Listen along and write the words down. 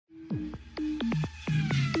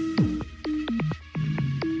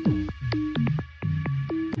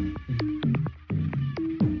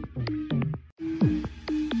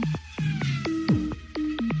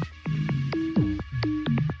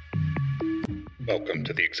Welcome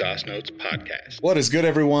to the Exhaust Notes Podcast. What is good,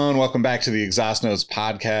 everyone? Welcome back to the Exhaust Notes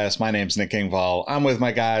Podcast. My name's Nick Engvall. I'm with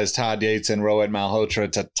my guys, Todd Yates and Rohit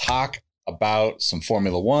Malhotra, to talk about some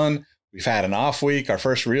Formula One. We've had an off week, our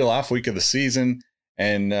first real off week of the season,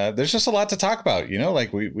 and there's just a lot to talk about. You know,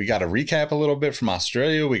 like we got to recap a little bit from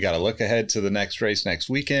Australia. We got to look ahead to the next race next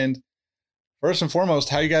weekend. First and foremost,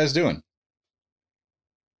 how you guys doing?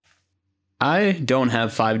 I don't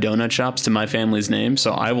have 5 donut shops to my family's name,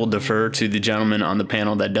 so I will defer to the gentleman on the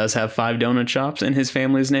panel that does have 5 donut shops in his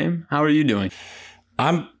family's name. How are you doing?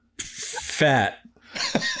 I'm fat.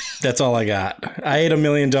 That's all I got. I ate 1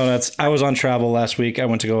 million donuts. I was on travel last week. I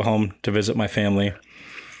went to go home to visit my family.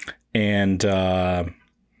 And I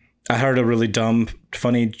heard a really dumb,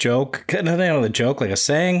 funny joke. Not a joke, like a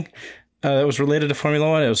saying that was related to Formula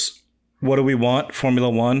One. It was, what do we want? Formula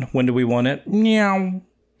One. When do we want it? Meow.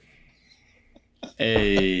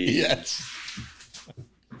 Hey. Yes.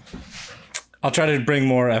 I'll try to bring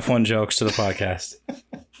more F1 jokes to the podcast.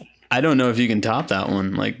 I don't know if you can top that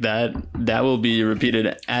one. Like that will be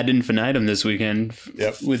repeated ad infinitum this weekend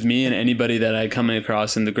with me and anybody that I come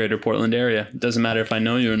across in the greater Portland area. It doesn't matter if I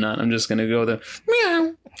know you or not. I'm just going to go the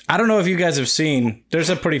meow. I don't know if you guys have seen, there's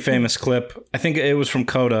a pretty famous clip. I think it was from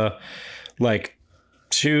Coda, like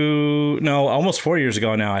almost 4 years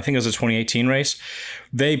ago now. I think it was a 2018 race.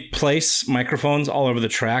 They place microphones all over the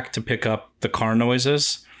track to pick up the car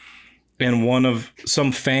noises. And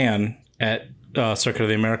some fan at Circuit of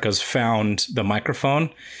the Americas found the microphone,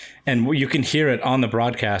 and you can hear it on the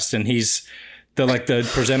broadcast. And the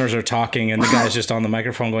presenters are talking, and the guy's just on the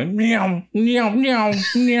microphone going meow, meow, meow,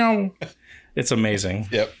 meow. It's amazing.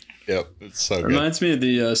 Yep. It's so good. Reminds me of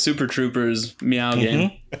the Super Troopers meow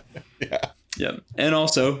game. Yeah. Yep. And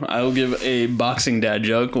also, I will give a boxing dad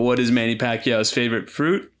joke. What is Manny Pacquiao's favorite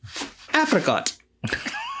fruit? Apricot.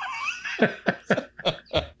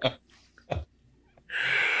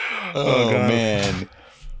 Oh man.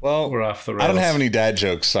 Well, we're off the rails. I don't have any dad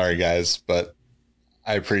jokes, sorry guys, but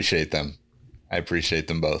I appreciate them. I appreciate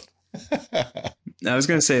them both. I was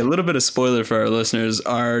going to say a little bit of spoiler for our listeners.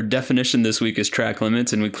 Our definition this week is track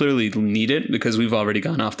limits, and we clearly need it because we've already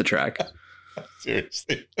gone off the track.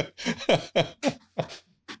 Seriously.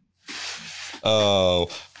 Oh,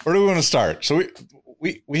 where do we want to start? So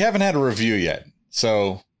we haven't had a review yet.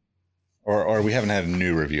 So, or we haven't had a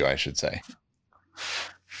new review, I should say.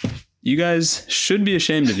 You guys should be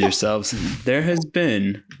ashamed of yourselves. There has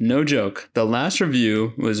been, no joke, the last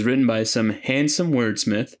review was written by some handsome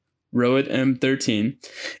wordsmith, Rohit M13.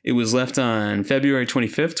 It was left on February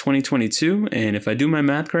 25th, 2022. And if I do my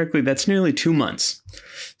math correctly, that's nearly 2 months.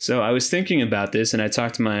 So I was thinking about this, and I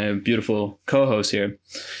talked to my beautiful co-host here.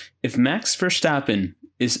 If Max Verstappen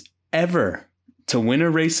is ever to win a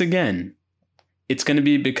race again, it's going to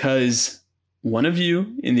be because one of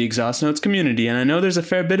you in the Exhaust Notes community, and I know there's a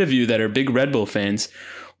fair bit of you that are big Red Bull fans,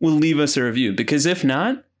 will leave us a review. Because if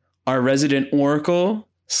not, our resident oracle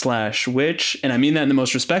 / witch, and I mean that in the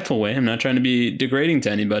most respectful way, I'm not trying to be degrading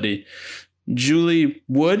to anybody, Julie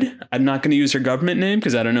Wood, I'm not going to use her government name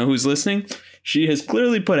because I don't know who's listening. She has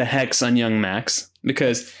clearly put a hex on young Max,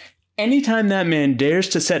 because anytime that man dares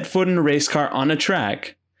to set foot in a race car on a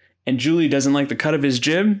track and Julie doesn't like the cut of his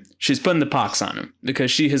jib, she's putting the pox on him,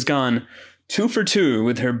 because she has gone 2 for 2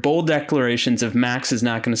 with her bold declarations of Max is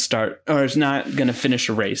not going to start or is not going to finish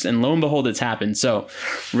a race. And lo and behold, it's happened. So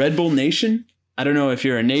Red Bull Nation, I don't know if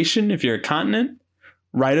you're a nation, if you're a continent,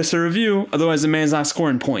 write us a review. Otherwise, the man's not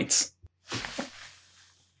scoring points.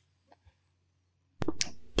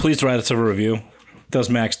 Please write us a review. Those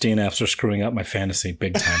Max DNFs are screwing up my fantasy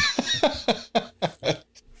big time.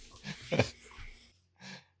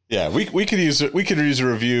 Yeah, we could use a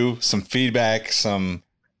review, some feedback, some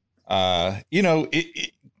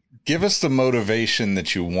give us the motivation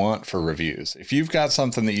that you want for reviews. If you've got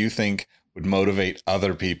something that you think would motivate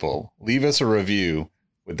other people, leave us a review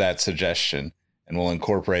with that suggestion, and we'll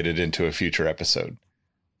incorporate it into a future episode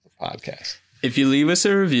of the podcast. If you leave us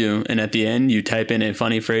a review and at the end you type in a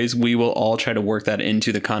funny phrase, we will all try to work that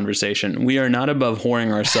into the conversation. We are not above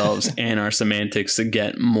whoring ourselves and our semantics to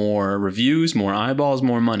get more reviews, more eyeballs,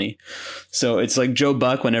 more money. So it's like Joe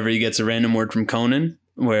Buck whenever he gets a random word from Conan,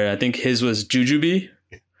 where I think his was jujube,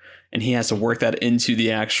 and he has to work that into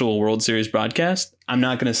the actual World Series broadcast. I'm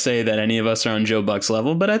not going to say that any of us are on Joe Buck's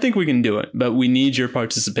level, but I think we can do it. But we need your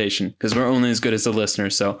participation because we're only as good as the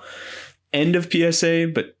listeners. So end of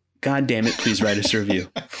PSA, but God damn it, please write us a review.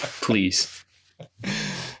 Please.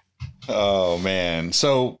 Oh, man.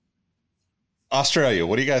 So, Australia.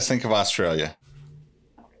 What do you guys think of Australia?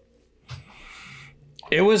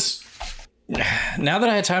 It was, now that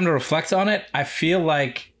I had time to reflect on it, I feel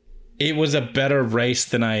like it was a better race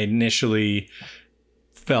than I initially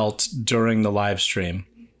felt during the live stream.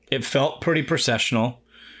 It felt pretty processional.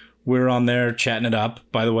 We were on there chatting it up.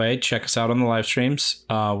 By the way, check us out on the live streams.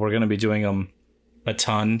 We're going to be doing them a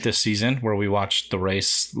ton this season where we watch the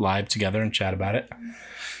race live together and chat about it.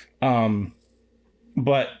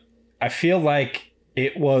 But I feel like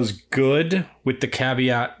it was good with the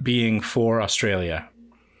caveat being for Australia.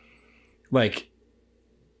 Like,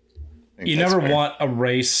 you never want a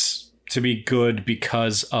race to be good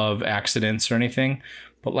because of accidents or anything.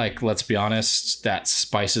 But, like, let's be honest, that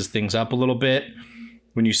spices things up a little bit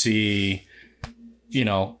when you see, you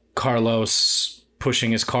know, Carlos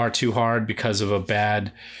pushing his car too hard because of a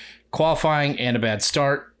bad qualifying and a bad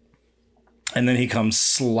start. And then he comes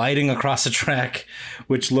sliding across the track,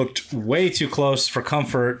 which looked way too close for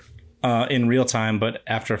comfort in real time. But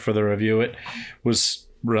after further review, it was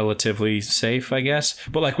relatively safe, I guess.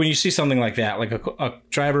 But like when you see something like that, like a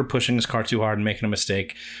driver pushing his car too hard and making a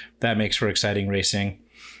mistake, that makes for exciting racing.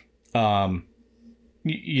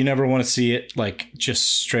 You never want to see it like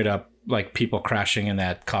just straight up like people crashing and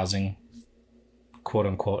that causing quote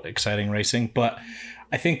unquote exciting racing. But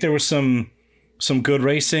I think there was some good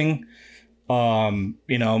racing.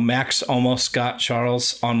 You know, Max almost got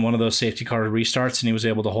Charles on one of those safety car restarts and he was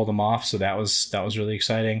able to hold him off. So that was really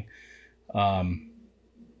exciting. And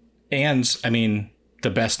I mean, the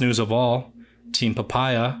best news of all, Team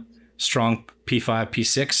Papaya, strong P5,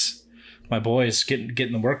 P6, my boys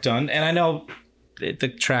getting the work done. And I know the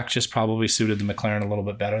track just probably suited the McLaren a little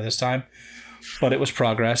bit better this time, but it was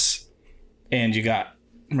progress. And you got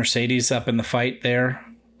Mercedes up in the fight there.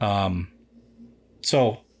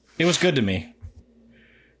 So it was good to me.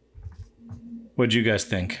 What'd you guys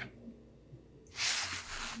think?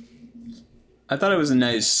 I thought it was a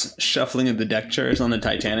nice shuffling of the deck chairs on the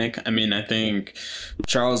Titanic. I mean, I think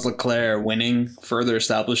Charles Leclerc winning further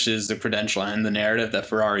establishes the credential and the narrative that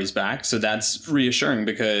Ferrari's back. So that's reassuring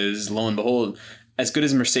because, lo and behold, as good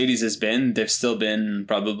as Mercedes has been, they've still been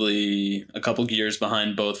probably a couple gears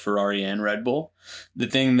behind both Ferrari and Red Bull. The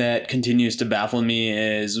thing that continues to baffle me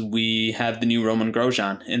is we have the new Roman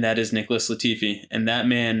Grosjean, and that is Nicholas Latifi. And that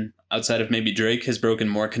man, outside of maybe Drake, has broken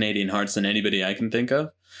more Canadian hearts than anybody I can think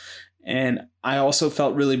of. And I also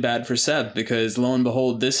felt really bad for Seb because, lo and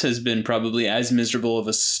behold, this has been probably as miserable of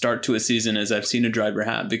a start to a season as I've seen a driver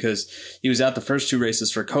have because he was out the first two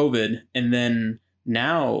races for COVID. And then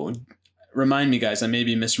now, remind me, guys, I may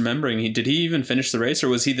be misremembering. Did he even finish the race or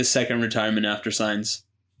was he the second retirement after Sainz?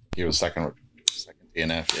 He was second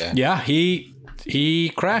DNF, yeah. Yeah, he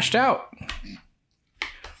crashed out.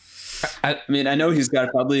 I mean, I know he's got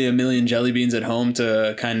probably a million jelly beans at home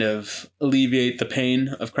to kind of alleviate the pain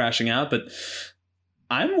of crashing out, but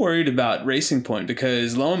I'm worried about Racing Point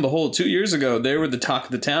because, lo and behold, 2 years ago, they were the talk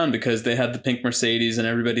of the town because they had the pink Mercedes and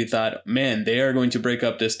everybody thought, man, they are going to break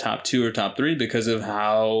up this top two or top three because of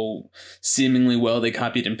how seemingly well they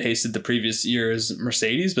copied and pasted the previous year's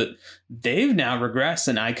Mercedes. But they've now regressed,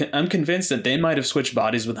 and I'm convinced that they might have switched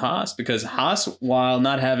bodies with Haas because Haas, while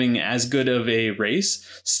not having as good of a race,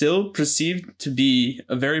 still perceived to be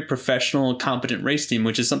a very professional, competent race team,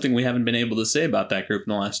 which is something we haven't been able to say about that group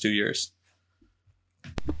in the last 2 years.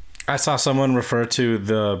 I saw someone refer to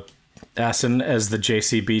the Aston as the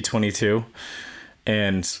JCB 22,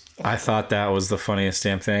 and I thought that was the funniest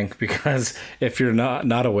damn thing because if you're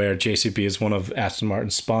not aware, JCB is one of Aston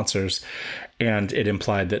Martin's sponsors, and it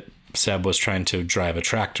implied that Seb was trying to drive a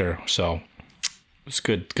tractor. So it's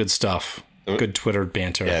good stuff. Good Twitter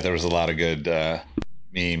banter. Yeah, there was a lot of good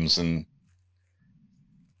memes and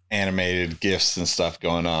animated GIFs and stuff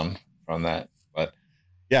going on from that.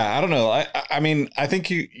 Yeah, I don't know. I mean, I think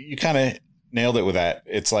you kind of nailed it with that.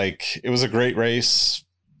 It's like it was a great race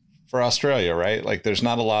for Australia, right? Like there's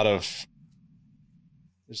not a lot of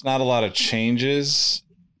changes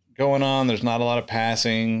going on. There's not a lot of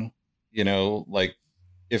passing, you know, like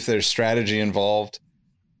if there's strategy involved,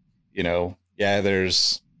 you know, yeah,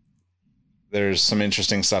 there's some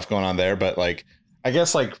interesting stuff going on there, but like I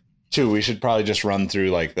guess like too, we should probably just run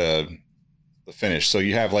through like the finish. So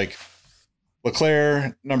you have like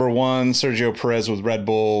Leclerc, number 1, Sergio Perez with Red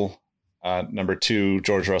Bull, number 2,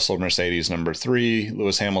 George Russell, Mercedes, number 3,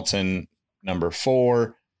 Lewis Hamilton, number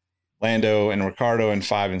 4, Lando and Ricciardo in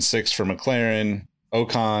 5 and 6 for McLaren,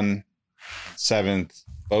 Ocon 7th,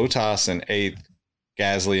 Bottas in 8th,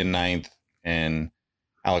 Gasly in 9th, and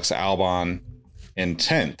Alex Albon in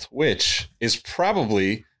 10th, which is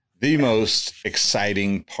probably the most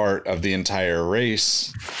exciting part of the entire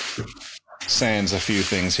race. Sans a few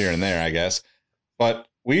things here and there, I guess. But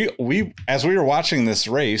we as we were watching this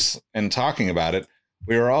race and talking about it,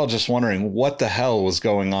 we were all just wondering what the hell was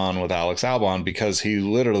going on with Alex Albon, because he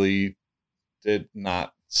literally did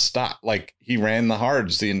not stop. Like, he ran the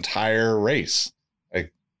hards the entire race.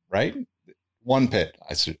 Like, right? One pit,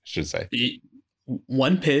 I should say.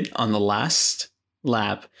 One pit on the last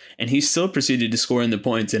lap, and he still proceeded to score in the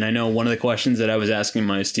points. And I know one of the questions that I was asking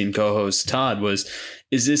my esteemed co-host Todd was,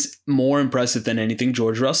 is this more impressive than anything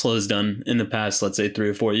George Russell has done in the past, let's say 3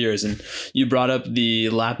 or 4 years? And you brought up the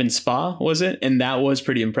lap in Spa, was it? And that was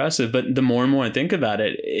pretty impressive. But the more and more I think about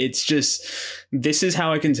it, it's just, this is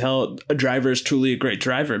how I can tell a driver is truly a great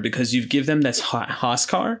driver, because you give them this Haas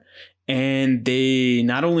car, and they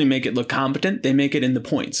not only make it look competent, they make it in the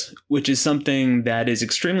points, which is something that is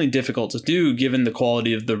extremely difficult to do given the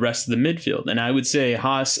quality of the rest of the midfield. And I would say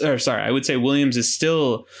Williams is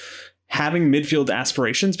still having midfield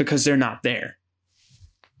aspirations because they're not there.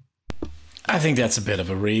 I think that's a bit of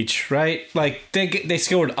a reach, right? Like, they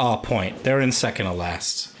scored a point. They're in second to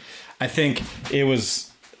last. I think it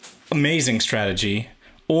was amazing strategy,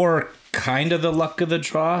 or kind of the luck of the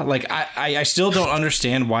draw. Like, I still don't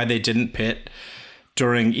understand why they didn't pit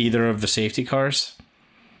during either of the safety cars.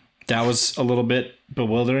 That was a little bit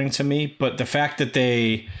bewildering to me. But the fact that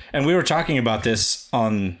and we were talking about this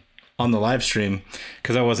on the live stream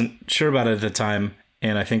because I wasn't sure about it at the time,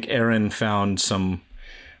 and I think Aaron found some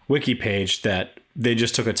wiki page that they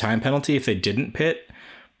just took a time penalty if they didn't pit,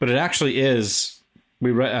 but it actually is.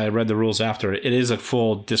 I read the rules after it. It is a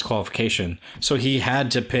full disqualification. So he had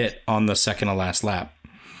to pit on the second to last lap,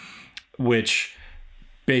 which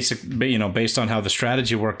based on how the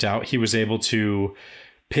strategy worked out, he was able to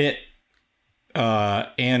pit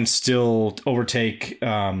and still overtake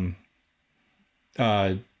Zhou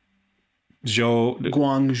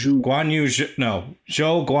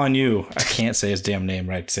Guanyu. I can't say his damn name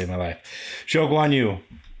right to save my life. Zhou Guanyu.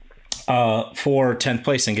 For 10th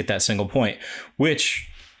place and get that single point, which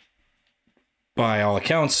by all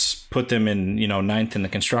accounts put them in, 9th in the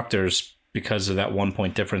constructors because of that 1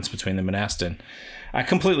 point difference between them and Aston. I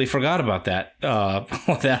completely forgot about that.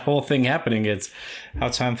 That whole thing happening. It's how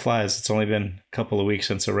time flies. It's only been a couple of weeks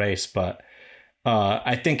since a race, but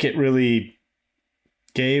I think it really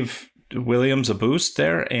gave Williams a boost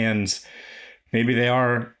there, and maybe they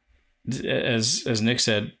are, as Nick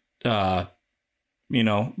said,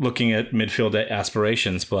 looking at midfield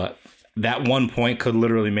aspirations, but that 1 point could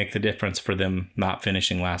literally make the difference for them not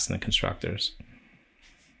finishing last in the constructors.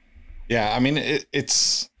 Yeah, I mean,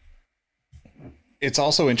 it's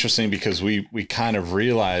also interesting because we kind of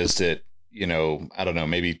realized it, I don't know,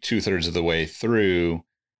 maybe 2/3 of the way through,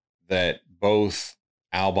 that both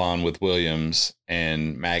Albon with Williams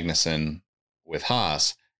and Magnussen with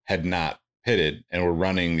Haas had not pitted and were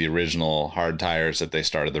running the original hard tires that they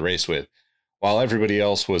started the race with, while everybody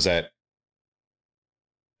else was at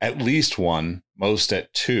least one, most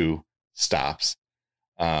at 2 stops.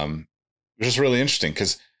 Which is really interesting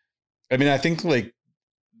because, I mean, I think like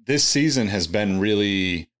this season has been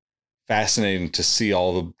really fascinating to see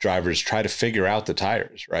all the drivers try to figure out the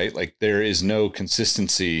tires, right? Like, there is no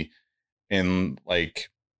consistency in, like,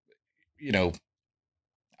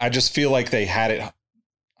 I just feel like they had it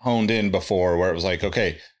honed in before where it was like,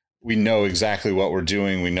 okay, we know exactly what we're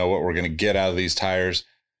doing. We know what we're going to get out of these tires.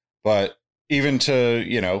 But even to,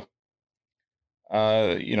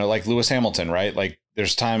 like Lewis Hamilton, right? Like,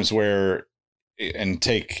 there's times where, and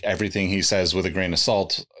take everything he says with a grain of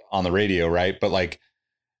salt on the radio, right? But like,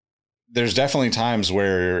 there's definitely times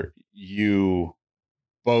where you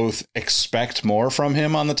both expect more from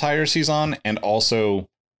him on the tires he's on, and also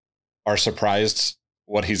are surprised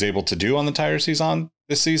what he's able to do on the tires he's on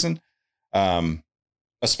this season.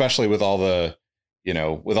 Especially with all the,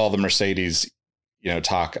 with all the Mercedes,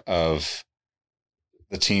 talk of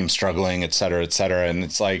the team struggling, et cetera, et cetera. And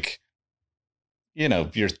it's like, you're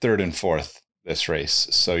 3rd and 4th this race,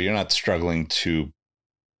 so you're not struggling too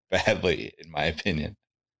badly, in my opinion.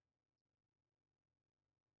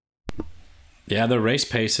 Yeah, the race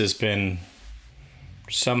pace has been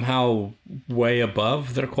somehow way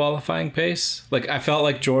above their qualifying pace. Like, I felt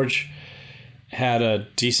like George had a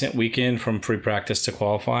decent weekend from pre-practice to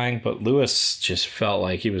qualifying, but Lewis just felt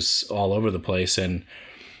like he was all over the place. And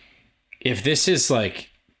if this is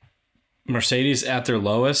like Mercedes at their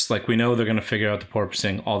lowest, like, we know they're going to figure out the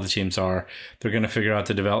porpoising. All the teams are. They're going to figure out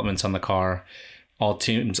the developments on the car. All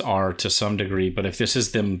teams are to some degree. But if this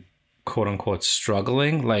is them, quote unquote,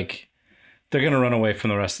 struggling, like, they're going to run away from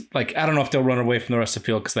the rest. Like, I don't know if they'll run away from the rest of the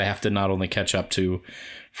field because they have to not only catch up to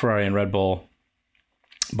Ferrari and Red Bull,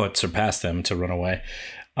 but surpass them to run away.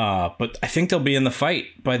 But I think they'll be in the fight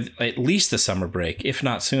by at least the summer break, if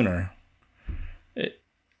not sooner.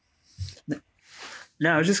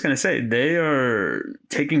 No, I was just going to say they are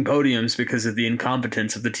taking podiums because of the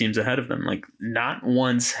incompetence of the teams ahead of them. Like, not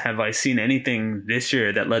once have I seen anything this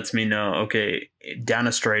year that lets me know, okay, down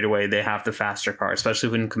a straightaway, they have the faster car, especially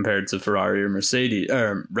when compared to Ferrari or Mercedes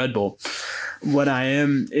or Red Bull. What I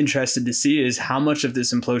am interested to see is how much of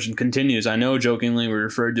this implosion continues. I know jokingly we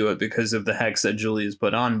referred to it because of the hex that Julie has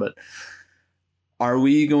put on, but are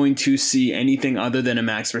we going to see anything other than a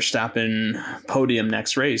Max Verstappen podium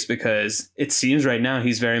next race? Because it seems right now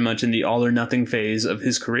he's very much in the all or nothing phase of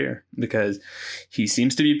his career, because he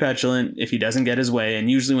seems to be petulant if he doesn't get his way.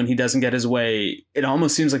 And usually when he doesn't get his way, it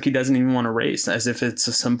almost seems like he doesn't even want to race, as if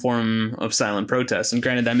it's some form of silent protest. And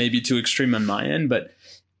granted, that may be too extreme on my end, but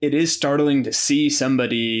it is startling to see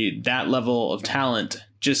somebody that level of talent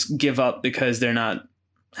just give up because they're not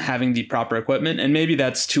having the proper equipment. And maybe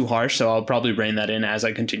that's too harsh, so I'll probably rein that in as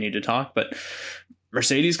I continue to talk. But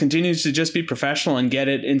Mercedes continues to just be professional and get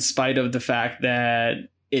it in spite of the fact that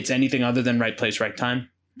it's anything other than right place, right time.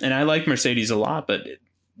 And I like Mercedes a lot, but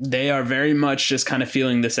they are very much just kind of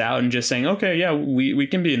feeling this out and just saying, okay, yeah, we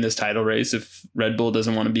can be in this title race if Red Bull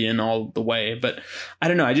doesn't want to be in all the way. But I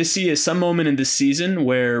don't know. I just see some moment in this season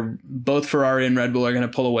where both Ferrari and Red Bull are going to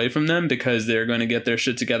pull away from them because they're going to get their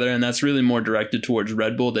shit together. And that's really more directed towards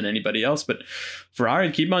Red Bull than anybody else. But Ferrari,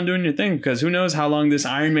 keep on doing your thing, because who knows how long this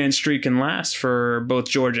Iron Man streak can last for both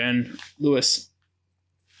George and Lewis.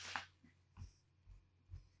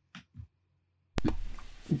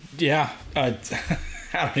 Yeah.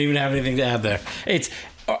 I don't even have anything to add there.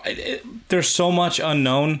 There's so much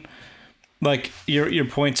unknown. Like your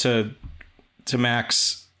point to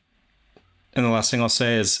Max, and the last thing I'll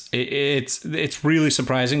say is it's really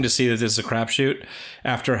surprising to see that this is a crapshoot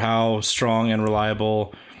after how strong and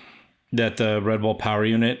reliable that the Red Bull power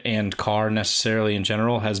unit and car necessarily in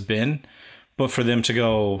general has been. But for them to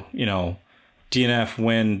go, DNF,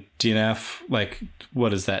 win, DNF, like,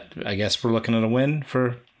 what is that? I guess we're looking at a win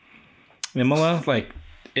for Imola. Like,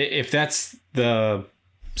 if that's the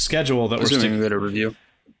schedule that assuming we get a review.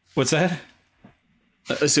 What's that?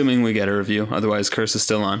 Assuming we get a review. Otherwise, Curse is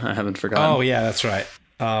still on. I haven't forgotten. Oh, yeah, that's right.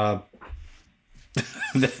 God,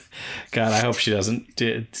 I hope she doesn't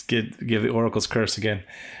give the Oracle's curse again.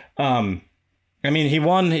 I mean, he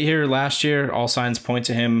won here last year. All signs point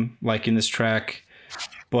to him liking this track.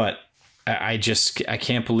 But I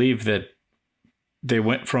can't believe that they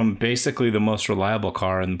went from basically the most reliable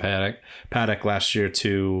car in the paddock last year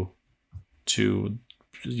to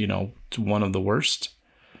one of the worst.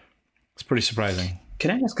 It's pretty surprising.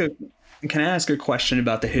 Can I ask a question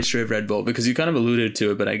about the history of Red Bull? Because you kind of alluded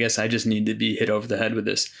to it, but I guess I just need to be hit over the head with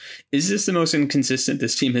this. Is this the most inconsistent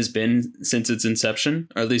this team has been since its inception,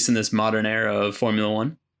 or at least in this modern era of Formula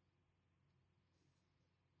One?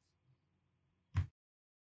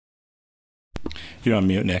 You're on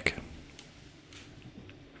mute, Nick.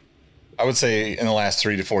 I would say in the last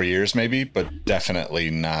 3 to 4 years, maybe, but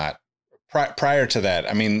definitely not. Prior to that,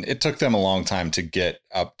 I mean, it took them a long time to get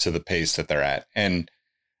up to the pace that they're at. And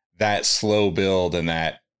that slow build and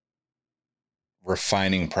that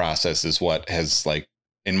refining process is what has, like,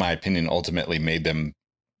 in my opinion, ultimately made them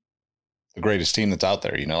the greatest team that's out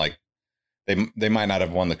there. Like they might not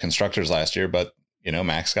have won the constructors last year, but,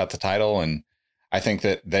 Max got the title. And I think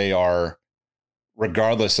that they are,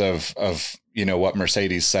 regardless of what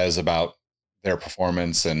Mercedes says about their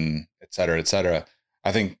performance and et cetera,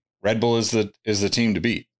 I think Red Bull is the team to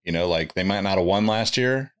beat. Like, they might not have won last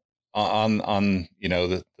year on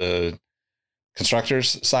the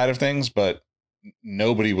constructors side of things, but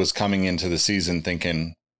nobody was coming into the season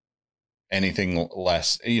thinking anything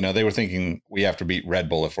less. They were thinking we have to beat Red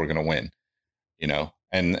Bull if we're going to win.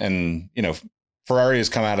 And Ferrari has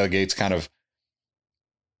come out of the gates kind of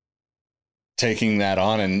taking that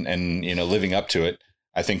on and living up to it.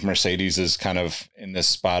 I think Mercedes is kind of in this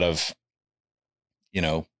spot of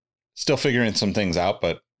still figuring some things out,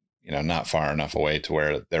 but not far enough away to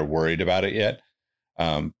where they're worried about it yet.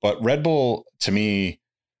 But Red Bull, to me,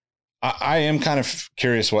 I am kind of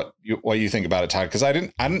curious what you think about it, Todd, because I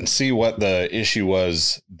didn't see what the issue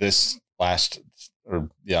was this last, or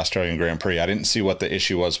the Australian Grand Prix. I didn't see what the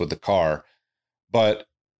issue was with the car, but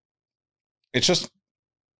it's just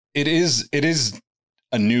it is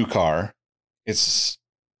a new car. It's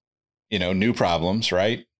new problems,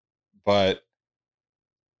 right? But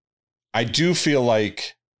I do feel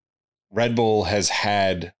like Red Bull has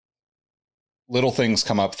had little things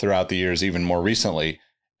come up throughout the years, even more recently,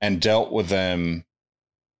 and dealt with them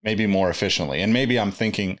maybe more efficiently. And maybe I'm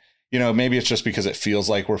thinking, maybe it's just because it feels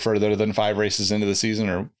like we're further than 5 races into the season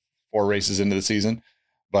or 4 races into the season.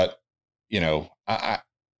 But,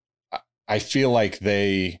 I feel like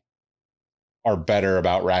they are better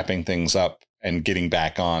about wrapping things up and getting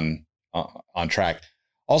back on track.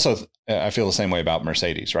 Also, I feel the same way about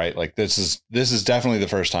Mercedes, right? Like this is definitely the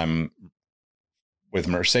first time with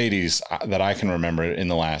Mercedes that I can remember in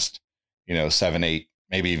the last, 7, 8,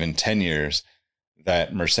 maybe even 10 years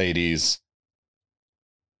that Mercedes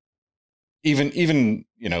even,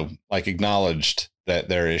 like acknowledged that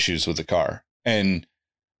there are issues with the car. And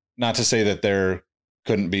not to say that there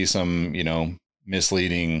couldn't be some,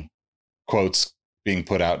 misleading quotes being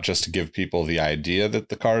put out just to give people the idea that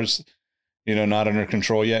the car's, not under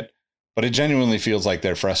control yet, but it genuinely feels like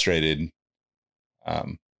they're frustrated,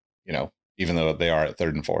 even though they are at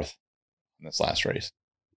third and fourth in this last race.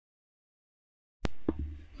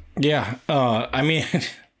 Yeah. I mean,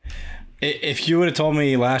 if you would have told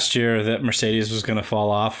me last year that Mercedes was going to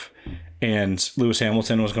fall off and Lewis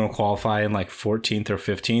Hamilton was going to qualify in like 14th or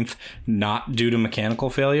 15th, not due to mechanical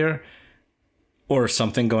failure or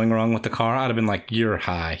something going wrong with the car, I'd have been like, you're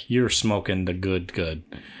high. You're smoking the good.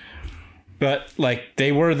 But like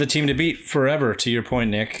they were the team to beat forever, to your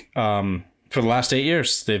point, Nick. For the last 8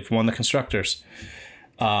 years, they've won the constructors.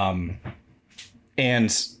 And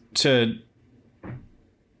to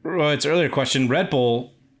Roy's earlier question, Red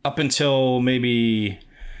Bull, up until maybe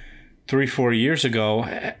 3-4 years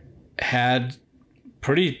ago, had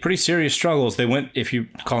pretty serious struggles. They went, if you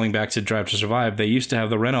calling back to Drive to Survive, they used to have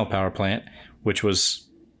the Renault power plant, which was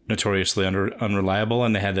notoriously unreliable,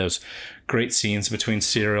 and they had those great scenes between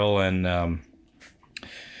Cyril and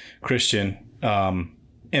Christian.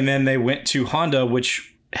 And then they went to Honda,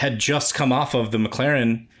 which had just come off of the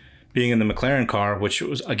McLaren, being in the McLaren car, which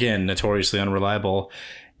was, again, notoriously unreliable.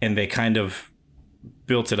 And they kind of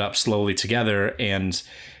built it up slowly together. And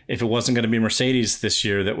if it wasn't going to be Mercedes this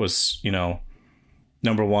year that was,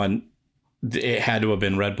 number one, it had to have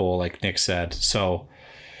been Red Bull, like Nick said. So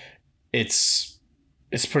it's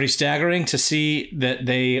pretty staggering to see that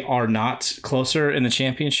they are not closer in the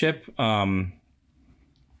championship.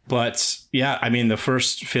 But yeah, I mean, the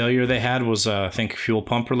first failure they had was, I think, fuel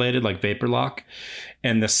pump related, like vapor lock.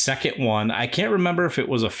 And the second one, I can't remember if it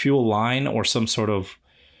was a fuel line or some sort of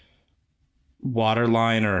water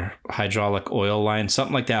line or hydraulic oil line,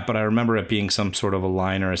 something like that. But I remember it being some sort of a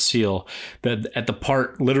line or a seal that at the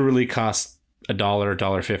part literally cost $1,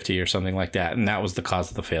 $1.50 or something like that. And that was the cause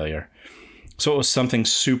of the failure. So it was something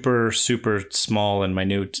super, super small and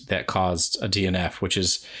minute that caused a DNF, which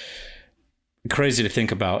is crazy to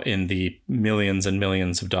think about in the millions and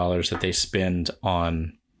millions of dollars that they spend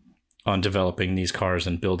on developing these cars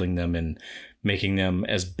and building them and making them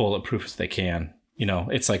as bulletproof as they can.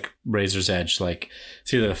 It's like razor's edge. Like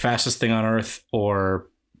it's either the fastest thing on earth or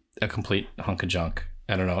a complete hunk of junk.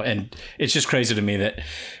 I don't know. And it's just crazy to me that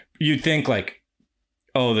you'd think like,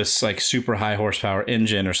 oh, this like super high horsepower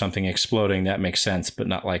engine or something exploding, that makes sense, but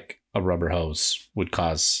not like a rubber hose would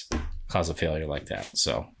cause a failure like that.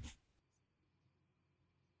 So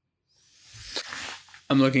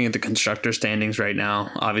I'm looking at the constructor standings right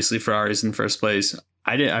now. Obviously, Ferrari's in first place.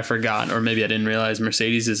 I forgot, or maybe I didn't realize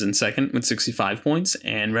Mercedes is in second with 65 points,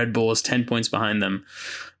 and Red Bull is 10 points behind them.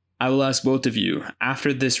 I will ask both of you,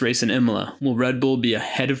 after this race in Imola, will Red Bull be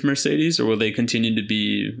ahead of Mercedes, or will they continue to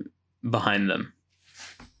be behind them?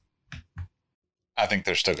 I think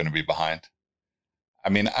they're still going to be behind. I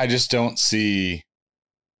mean, I just don't see.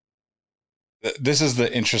 This is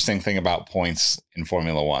the interesting thing about points in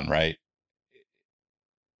Formula One, right?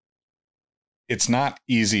 It's not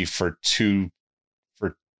easy for two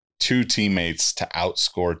teammates to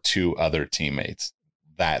outscore two other teammates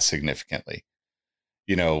that significantly.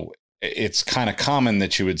 It's kind of common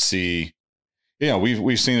that you would see,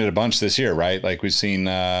 we've seen it a bunch this year, right? Like we've seen,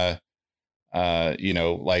 like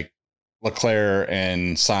Leclerc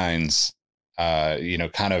and Sainz,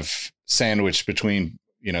 kind of sandwiched between,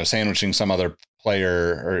 sandwiching some other player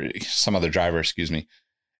or some other driver, excuse me.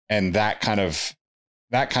 And that kind of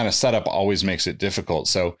setup always makes it difficult.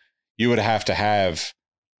 So you would have to have,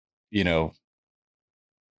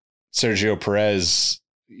 Sergio Perez,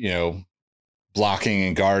 blocking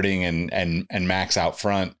and guarding and Max out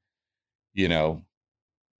front,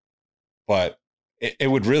 but it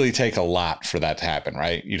would really take a lot for that to happen,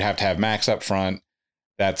 right? You'd have to have Max up front.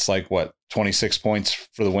 That's like 26 points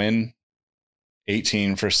for the win,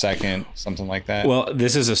 18 for second, something like that. Well,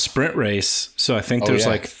 this is a sprint race, so I think there's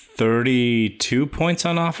like 32 points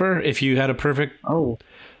on offer if you had a perfect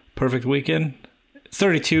weekend.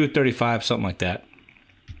 32, 35, something like that.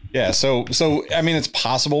 Yeah, so I mean, it's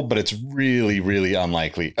possible, but it's really, really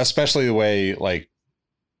unlikely, especially the way like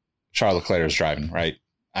Charles Leclerc is driving, right?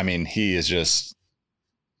 I mean, he is just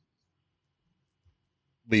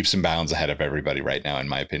leaps and bounds ahead of everybody right now, in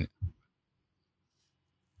my opinion.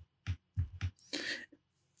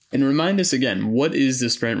 And remind us again, what is the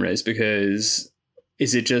sprint race? Because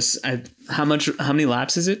is it just how many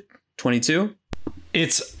laps is it? 22?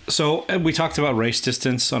 It's so we talked about race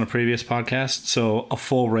distance on a previous podcast. So a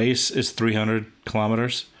full race is 300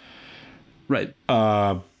 kilometers. Right.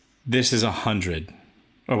 This is 100.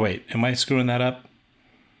 Oh wait, am I screwing that up?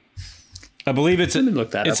 I believe it's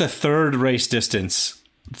a third race distance,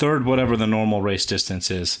 third whatever the normal race distance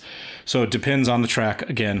is. So it depends on the track.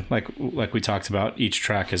 Again, like we talked about, each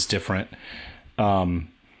track is different,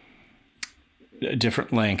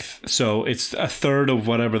 different length. So it's a third of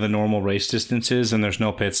whatever the normal race distance is, and there's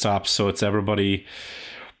no pit stops. So it's everybody.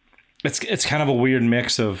 It's kind of a weird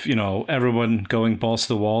mix of, you know, everyone going balls to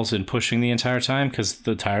the walls and pushing the entire time because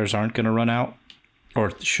the tires aren't going to run out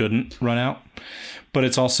or shouldn't run out. But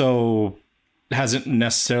it's also hasn't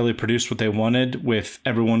necessarily produced what they wanted with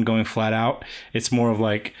everyone going flat out. It's more of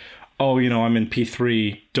like, oh, you know, I'm in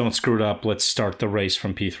P3, don't screw it up. Let's start the race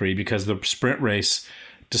from P3 because the sprint race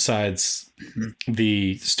decides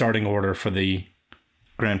the starting order for the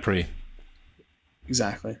Grand Prix.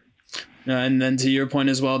 Exactly. And then to your point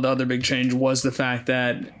as well, the other big change was the fact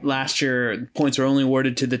that last year points were only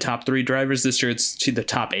awarded to the top 3 drivers. This year it's to the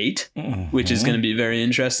top 8, which is going to be very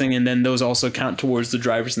interesting. And then those also count towards the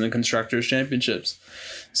drivers in the Constructors' Championships.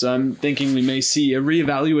 So I'm thinking we may see a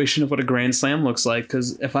reevaluation of what a Grand Slam looks like,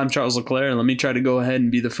 because if I'm Charles Leclerc, let me try to go ahead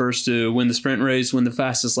and be the first to win the sprint race, win the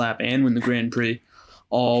fastest lap, and win the Grand Prix,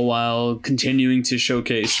 all while continuing to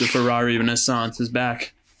showcase the Ferrari Renaissance is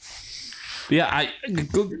back. Yeah,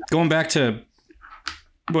 going back to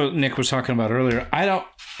what Nick was talking about earlier, I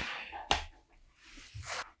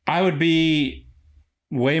would be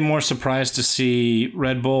way more surprised to see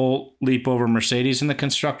Red Bull leap over Mercedes in the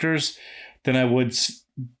constructors than I would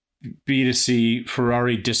be to see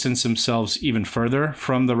Ferrari distance themselves even further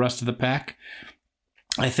from the rest of the pack.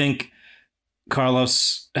 I think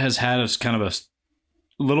Carlos has had kind of a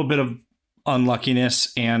little bit of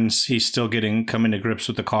unluckiness, and he's still coming to grips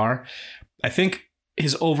with the car. I think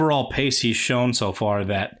his overall pace, he's shown so far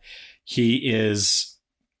that he is,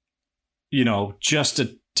 you know, just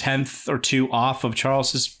a 10th or 2 off of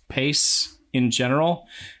Charles's pace in general.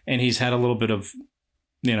 And he's had a little bit of,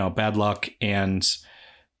 you know, bad luck and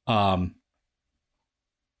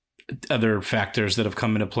other factors that have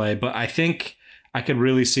come into play. But I think I could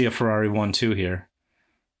really see a Ferrari 1-2 here.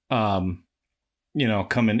 You know,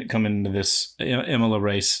 coming into this Imola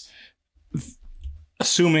race,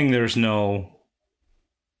 assuming there's no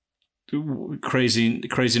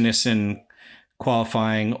craziness in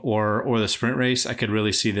qualifying or the sprint race, I could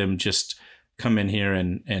really see them just come in here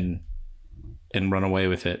and run away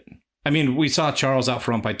with it. I mean, we saw Charles out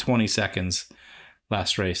front by 20 seconds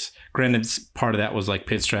last race. Granted, part of that was like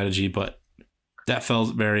pit strategy, but that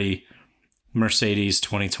felt very Mercedes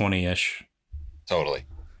 2020-ish. Totally.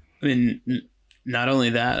 I mean, not only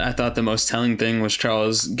that, I thought the most telling thing was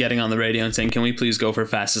Charles getting on the radio and saying, "Can we please go for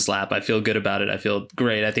fastest lap? I feel good about it. I feel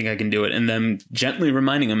great. I think I can do it." And then gently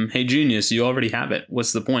reminding him, "Hey, genius, you already have it.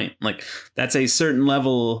 What's the point?" Like, that's a certain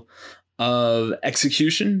level of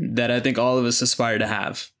execution that I think all of us aspire to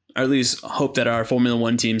have, or at least hope that our Formula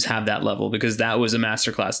One teams have that level, because that was a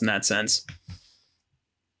masterclass in that sense.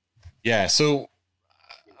 Yeah. So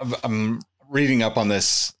I'm reading up on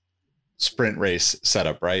this sprint race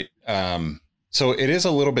setup, right? So it is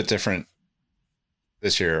a little bit different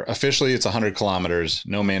this year. Officially, it's 100 kilometers,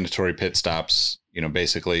 no mandatory pit stops, you know,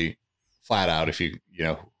 basically flat out. If you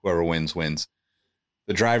know, whoever wins, wins.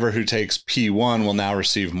 The driver who takes P1 will now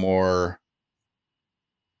receive more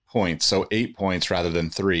points. So 8 points rather than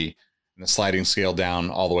 3, and the sliding scale down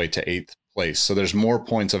all the way to 8th place. So there's more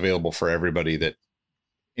points available for everybody that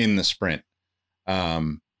in the sprint.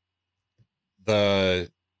 The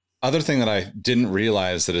other thing that I didn't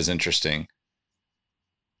realize that is interesting,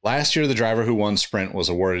 last year, the driver who won sprint was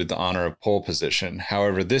awarded the honor of pole position.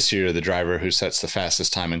 However, this year, the driver who sets the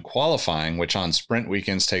fastest time in qualifying, which on sprint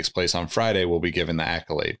weekends takes place on Friday, will be given the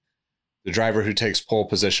accolade. The driver who takes pole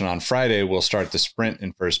position on Friday will start the sprint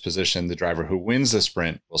in first position. The driver who wins the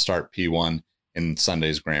sprint will start P1 in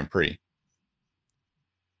Sunday's Grand Prix.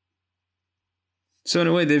 So in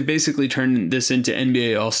a way, they've basically turned this into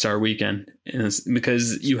NBA All-Star Weekend,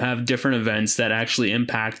 because you have different events that actually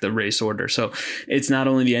impact the race order. So it's not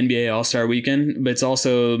only the NBA All-Star Weekend, but it's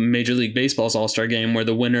also Major League Baseball's All-Star Game, where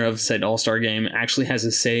the winner of said All-Star Game actually has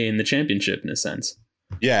a say in the championship in a sense.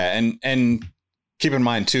 Yeah, and keep in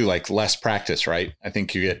mind too, like less practice, right? I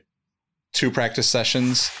think you get 2 practice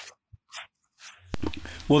sessions.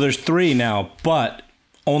 Well, there's 3 now, but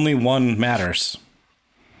only 1 matters.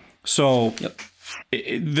 So yep.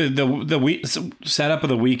 The setup of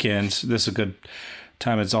the weekend, this is a good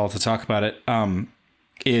time it's all to talk about it.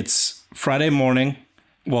 it's Friday morning.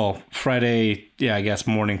 Well, Friday, yeah, I guess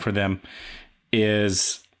morning for them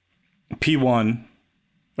is P1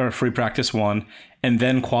 or free practice 1, and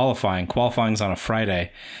then qualifying. Qualifying's on a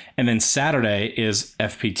Friday. And then Saturday is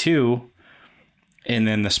FP2, and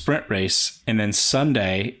then the sprint race, and then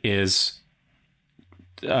Sunday is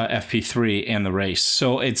FP3 and the race.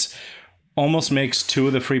 So it's almost makes 2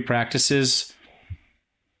 of the free practices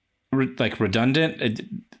like redundant.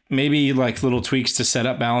 Maybe like little tweaks to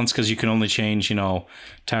setup balance because you can only change,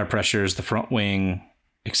 tire pressures, the front wing,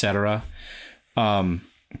 etc.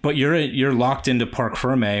 But you're locked into Parc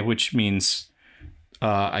Ferme, which means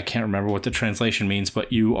I can't remember what the translation means,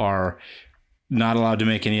 but you are not allowed to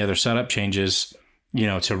make any other setup changes,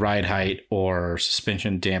 to ride height or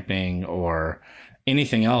suspension dampening or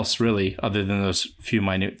anything else really other than those few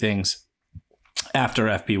minute things after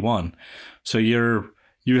FP1. So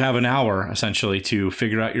you have an hour essentially to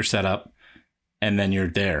figure out your setup, and then you're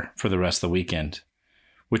there for the rest of the weekend,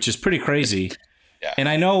 which is pretty crazy. Yeah. And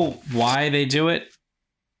I know why they do it,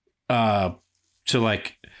 to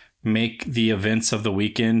like make the events of the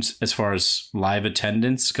weekend as far as live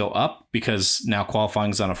attendance go up, because now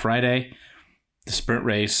qualifying is on a Friday. The sprint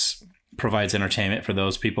race provides entertainment for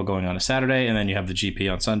those people going on a Saturday, and then you have the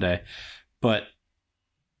GP on Sunday. But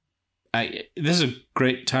this is a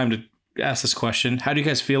great time to ask this question. How do you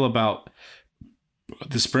guys feel about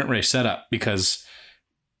the sprint race setup? Because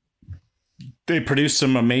they produced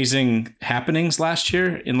some amazing happenings last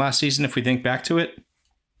season, if we think back to it.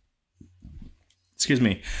 Excuse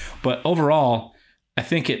me. But overall, I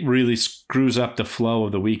think it really screws up the flow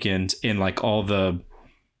of the weekend in like all the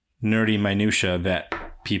nerdy minutia that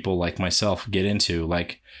people like myself get into,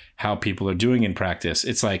 like how people are doing in practice.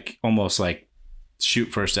 It's like almost like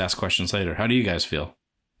shoot first, ask questions later. How do you guys feel?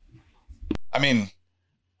 I mean,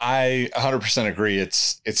 I 100% agree.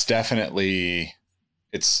 It's definitely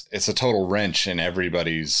it's a total wrench in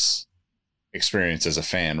everybody's experience as a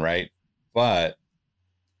fan, right? But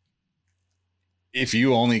if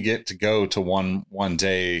you only get to go to one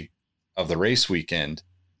day of the race weekend,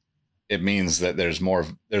 it means that there's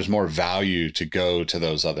more value to go to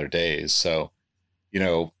those other days. So,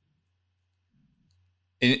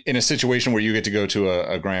 in a situation where you get to go to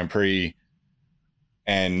a Grand Prix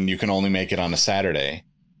and you can only make it on a Saturday,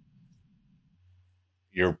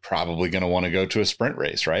 you're probably going to want to go to a sprint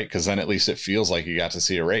race, right? Because then at least it feels like you got to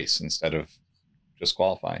see a race instead of just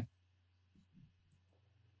qualifying.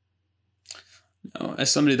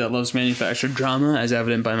 As somebody that loves manufactured drama, as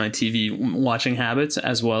evident by my TV watching habits,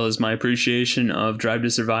 as well as my appreciation of Drive to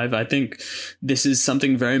Survive, I think this is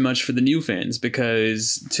something very much for the new fans,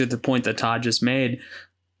 because to the point that Todd just made,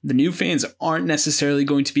 the new fans aren't necessarily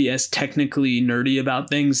going to be as technically nerdy about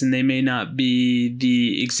things, and they may not be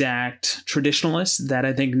the exact traditionalists that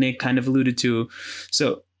I think Nick kind of alluded to.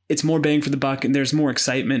 So it's more bang for the buck and there's more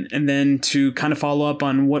excitement. And then to kind of follow up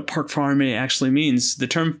on what Parc Ferme actually means, the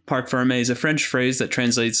term Parc Ferme is a French phrase that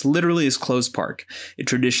translates literally as closed park. It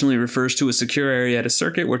traditionally refers to a secure area at a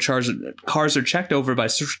circuit where cars are checked over by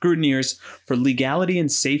scrutineers for legality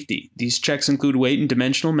and safety. These checks include weight and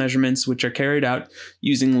dimensional measurements, which are carried out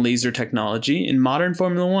using laser technology. In modern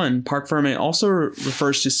Formula One, Parc Ferme also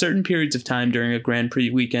refers to certain periods of time during a Grand Prix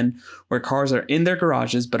weekend where cars are in their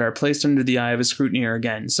garages but are placed under the eye of a scrutineer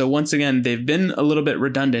again. So once again, they've been a little bit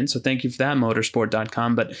redundant, so thank you for that,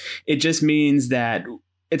 motorsport.com, but it just means that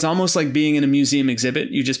it's almost like being in a museum exhibit.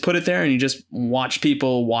 You just put it there and you just watch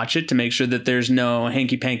people watch it to make sure that there's no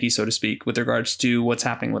hanky-panky, so to speak, with regards to what's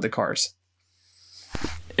happening with the cars.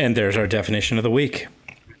 And there's our definition of the week.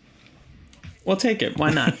 We'll take it. Why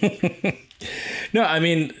not? No, I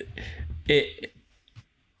mean,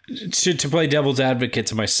 to play devil's advocate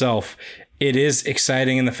to myself, it is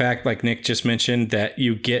exciting in the fact, like Nick just mentioned, that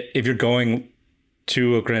you get, if you're going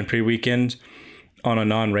to a Grand Prix weekend on a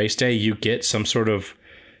non-race day, you get some sort of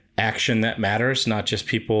action that matters, not just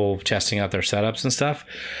people testing out their setups and stuff.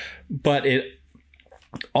 But it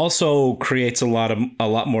also creates a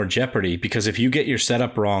lot more jeopardy, because if you get your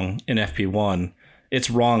setup wrong in FP1, it's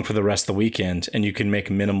wrong for the rest of the weekend, and you can make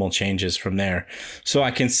minimal changes from there. So I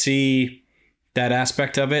can see that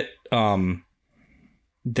aspect of it,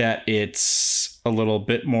 that it's a little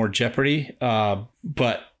bit more jeopardy.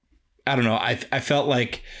 But I don't know. I felt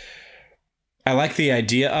like I like the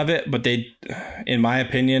idea of it, but they, in my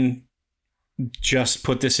opinion, just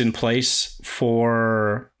put this in place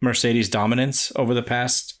for Mercedes dominance over the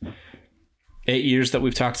past 8 years that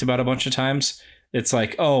we've talked about a bunch of times. It's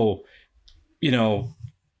like, oh,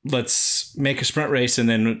 let's make a sprint race and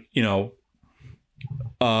then,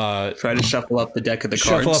 try to shuffle up the deck of the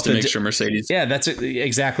cards to make sure Mercedes. Yeah, that's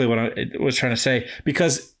exactly what I was trying to say,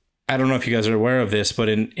 because I don't know if you guys are aware of this, but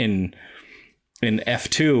in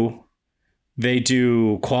F2, they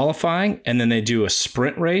do qualifying and then they do a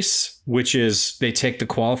sprint race, which is they take the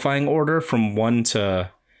qualifying order from 1 to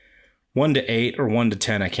 8 or 1 to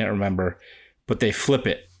 10. I can't remember, but they flip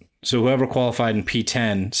it. So whoever qualified in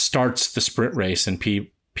P10 starts the sprint race in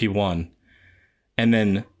P1, and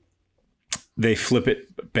then they flip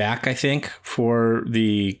it back, I think, for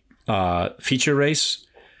the feature race.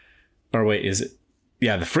 Or wait, is it?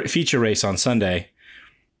 Yeah, the feature race on Sunday.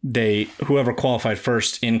 Whoever qualified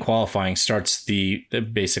first in qualifying starts the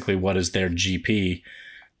basically what is their GP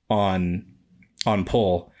on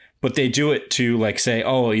pole. But they do it to like say,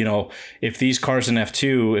 oh, if these cars in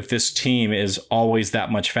F2, if this team is always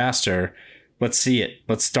that much faster, let's see it.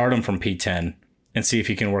 Let's start him from P10 and see if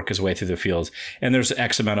he can work his way through the field. And there's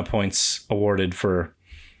X amount of points awarded for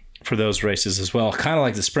those races as well, kind of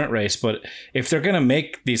like the sprint race. But if they're going to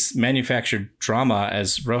make these manufactured drama,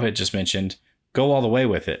 as Rohit just mentioned, go all the way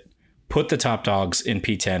with it. Put the top dogs in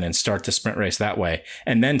P10 and start the sprint race that way,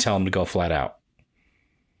 and then tell them to go flat out.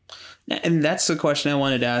 And that's the question I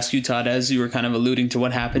wanted to ask you, Todd, as you were kind of alluding to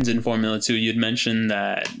what happens in Formula 2. You'd mentioned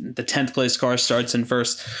that the 10th place car starts in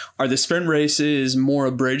first. Are the sprint races more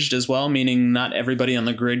abridged as well, meaning not everybody on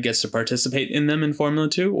the grid gets to participate in them in Formula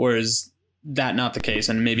 2? Or is that not the case?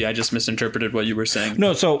 And maybe I just misinterpreted what you were saying.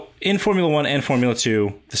 No, so in Formula 1 and Formula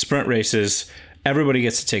 2, the sprint races, everybody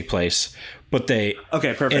gets to take place. But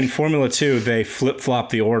perfect. In Formula 2, they flip-flop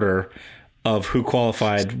the order of who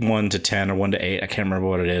qualified 1 to 10 or 1 to 8. I can't remember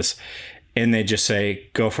what it is. And they just say,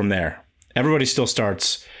 go from there. Everybody still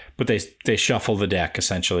starts, but they shuffle the deck,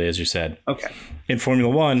 essentially, as you said. Okay. In Formula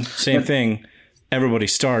 1, same thing. Everybody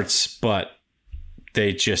starts, but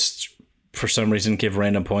they just, for some reason, give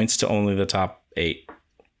random points to only the top 8,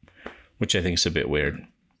 which I think is a bit weird.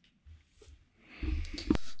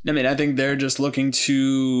 I mean, I think they're just looking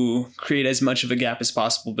to create as much of a gap as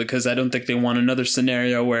possible, because I don't think they want another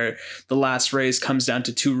scenario where the last race comes down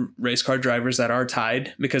to 2 race car drivers that are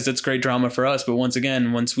tied, because it's great drama for us. But once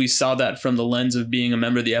we saw that from the lens of being a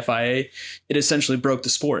member of the FIA, it essentially broke the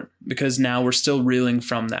sport, because now we're still reeling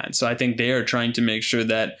from that. So I think they are trying to make sure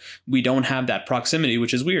that we don't have that proximity,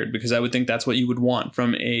 which is weird, because I would think that's what you would want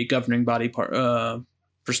from a governing body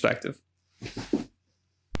perspective.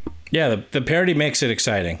 Yeah, the parity makes it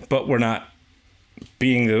exciting, but we're not,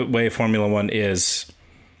 being the way Formula 1 is,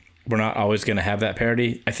 we're not always going to have that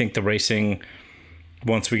parity. I think the racing,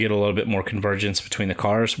 once we get a little bit more convergence between the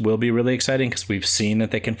cars, will be really exciting, because we've seen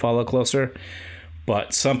that they can follow closer.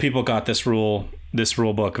 But some people got this rule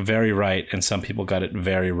book very right, and some people got it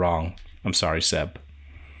very wrong. I'm sorry, Seb.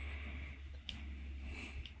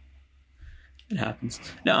 It happens.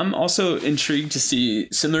 Now, I'm also intrigued to see,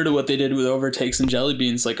 similar to what they did with overtakes and jelly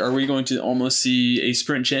beans, like, are we going to almost see a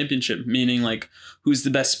sprint championship, meaning like who's the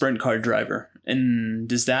best sprint car driver? And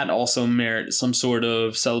does that also merit some sort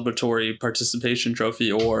of celebratory participation trophy,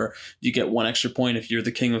 or do you get 1 extra point if you're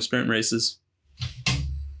the king of sprint races?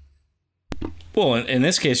 Well, in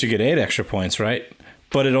this case, you get 8 extra points, right?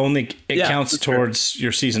 But it counts towards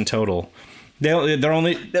your season total. They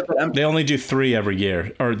only do 3 every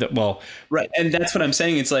year, right. And that's what I'm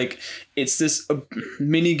saying. It's like, it's this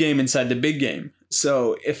mini game inside the big game.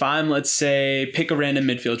 So if I'm, let's say, pick a random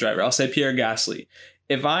midfield driver, I'll say Pierre Gasly.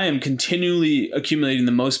 If I am continually accumulating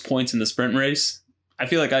the most points in the sprint race, I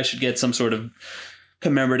feel like I should get some sort of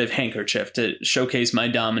commemorative handkerchief to showcase my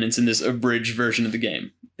dominance in this abridged version of the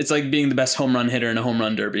game. It's like being the best home run hitter in a home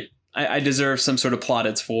run derby. I deserve some sort of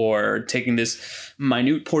plaudits for taking this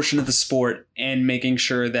minute portion of the sport and making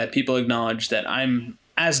sure that people acknowledge that I'm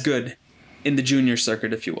as good in the junior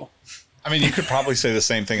circuit, if you will. I mean, you could probably say the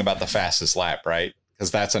same thing about the fastest lap, right?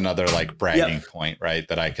 Because that's another like bragging point, right?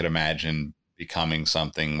 That I could imagine becoming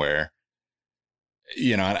something where,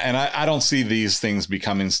 and I don't see these things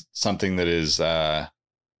becoming something that is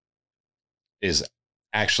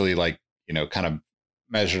actually like, kind of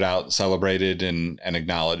measured out, celebrated, and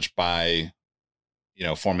acknowledged by,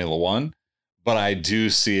 Formula 1. But I do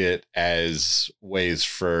see it as ways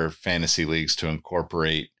for fantasy leagues to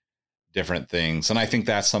incorporate different things. And I think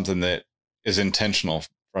that's something that is intentional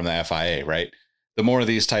from the FIA, right? The more of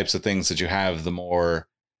these types of things that you have, the more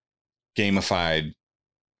gamified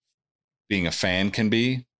being a fan can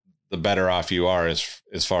be, the better off you are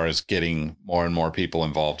as far as getting more and more people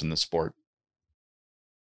involved in the sport.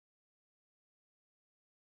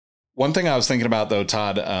 One thing I was thinking about, though,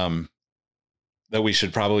 Todd, that we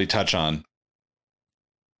should probably touch on,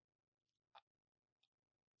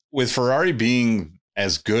 with Ferrari being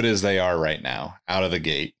as good as they are right now out of the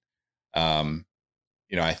gate,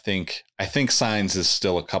 I think Sainz is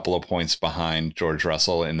still a couple of points behind George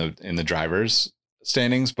Russell in the drivers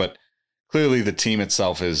standings, but clearly the team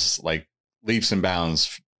itself is like leaps and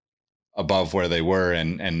bounds above where they were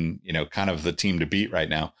and kind of the team to beat right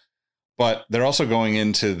now. But they're also going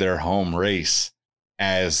into their home race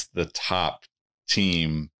as the top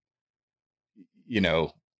team, I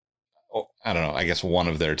don't know, I guess one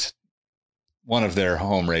of their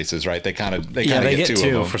home races, right? They get two of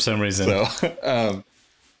them for some reason. So,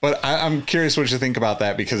 but I'm curious what you think about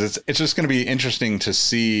that, because it's just going to be interesting to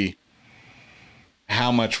see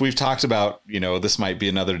how much we've talked about, this might be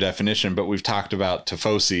another definition, but we've talked about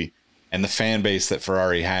Tifosi and the fan base that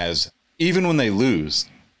Ferrari has, even when they lose.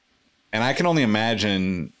 And I can only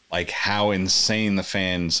imagine like how insane the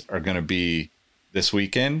fans are going to be this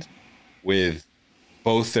weekend with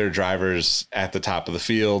both their drivers at the top of the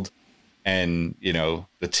field and,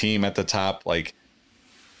 the team at the top. Like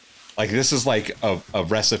this is like a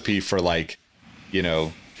recipe for like,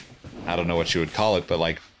 I don't know what you would call it, but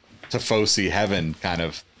like Tifosi heaven kind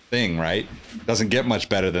of thing, right? Doesn't get much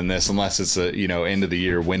better than this unless it's a, end of the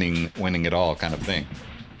year winning it all kind of thing.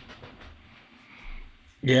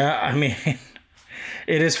 Yeah, I mean,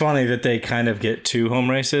 it is funny that they kind of get two home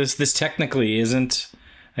races. This technically isn't,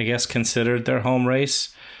 I guess, considered their home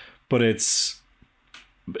race, but it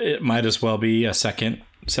might as well be a second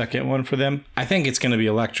one for them. I think it's going to be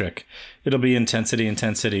electric. It'll be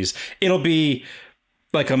intensities. It'll be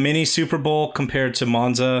like a mini Super Bowl compared to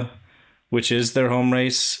Monza, which is their home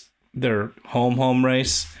race, their home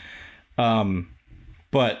race.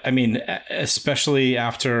 But I mean, especially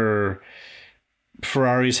after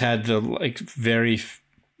Ferrari's had the like very,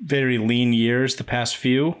 very lean years the past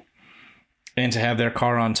few, and to have their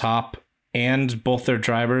car on top and both their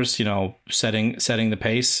drivers, setting the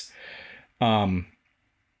pace.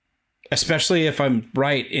 Especially if I'm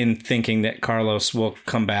right in thinking that Carlos will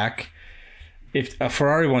come back. If a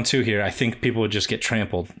Ferrari 1-2 here, I think people would just get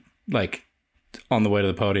trampled like on the way to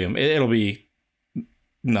the podium. It'll be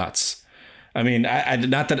nuts. I mean, I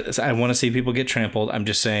not that I want to see people get trampled. I'm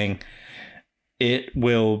just saying it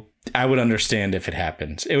will. I would understand if it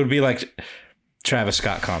happens. It would be like Travis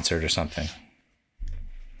Scott concert or something.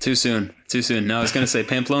 Too soon. No, I was going to say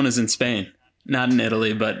Pamplona's in Spain, not in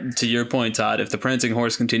Italy. But to your point, Todd, if the prancing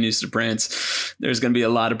horse continues to prance, there's going to be a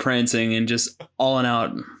lot of prancing and just all and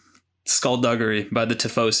out skullduggery by the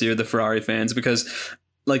Tifosi or the Ferrari fans, because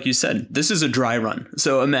like you said, this is a dry run.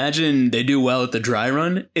 So imagine they do well at the dry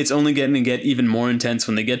run. It's only going to get even more intense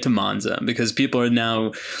when they get to Monza, because people are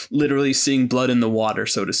now literally seeing blood in the water,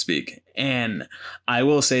 so to speak. And I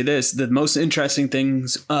will say this, the most interesting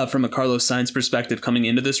things from a Carlos Sainz perspective coming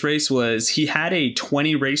into this race was he had a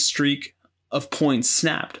 20 race streak of points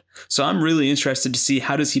snapped. So I'm really interested to see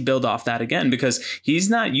how does he build off that again, because he's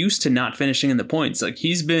not used to not finishing in the points. Like,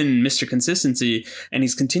 he's been Mr. Consistency, and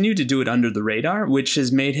he's continued to do it under the radar, which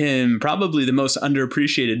has made him probably the most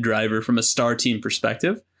underappreciated driver from a star team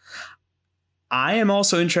perspective. I am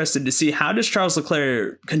also interested to see how does Charles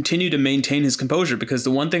Leclerc continue to maintain his composure, because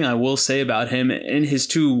the one thing I will say about him in his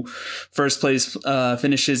two first place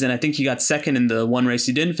finishes, and I think he got second in the one race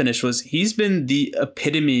he didn't finish, was he's been the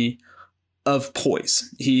epitome of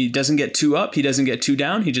poise. He doesn't get too up. He doesn't get too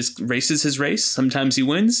down. He just races his race. Sometimes he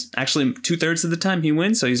wins. Actually, 2/3 of the time he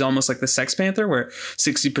wins. So he's almost like the Sex Panther, where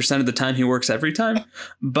 60% of the time he works every time.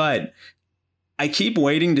 But I keep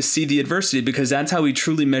waiting to see the adversity, because that's how we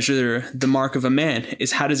truly measure the mark of a man,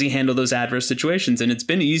 is how does he handle those adverse situations. And it's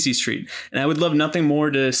been easy street. And I would love nothing more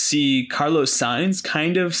to see Carlos Sainz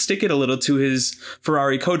kind of stick it a little to his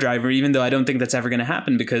Ferrari co-driver, even though I don't think that's ever going to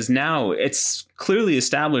happen, because now it's clearly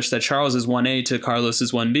established that Charles is 1A to Carlos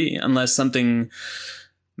is 1B, unless something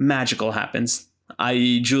magical happens,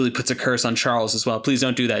 i.e. Julie puts a curse on Charles as well. Please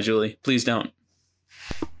don't do that, Julie. Please don't.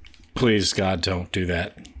 Please, God, don't do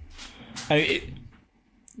that.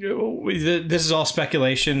 This is all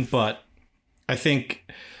speculation, but I think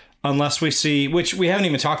unless we see, which we haven't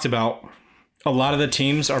even talked about, a lot of the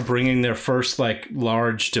teams are bringing their first like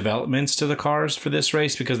large developments to the cars for this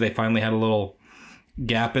race, because they finally had a little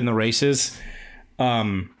gap in the races.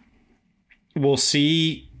 We'll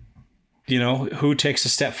see, who takes a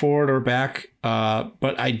step forward or back.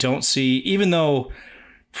 But I don't see, even though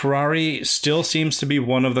Ferrari still seems to be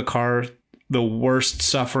one of the worst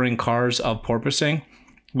suffering cars of porpoising.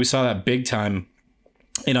 We saw that big time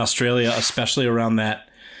in Australia, especially around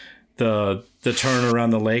the turn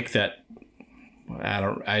around the lake that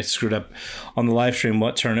I screwed up on the live stream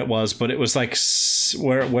what turn it was, but it was like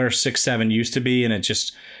where 6-7 used to be, and it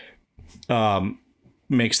just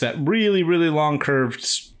makes that really, really long curved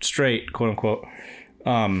straight, quote unquote.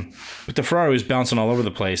 But the Ferrari was bouncing all over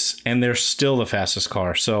the place, and they're still the fastest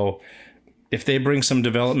car. So if they bring some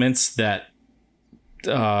developments that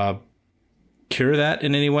could cure that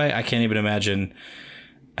in any way. I can't even imagine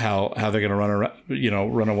how they're going to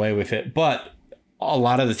run away with it. But a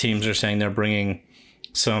lot of the teams are saying they're bringing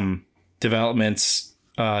some developments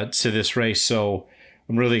to this race. So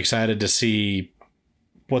I'm really excited to see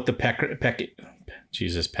what the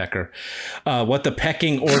what the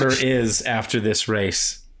pecking order is after this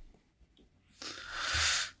race.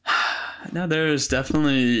 Now, there's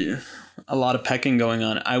definitely a lot of pecking going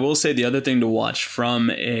on. I will say the other thing to watch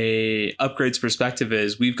from a upgrades perspective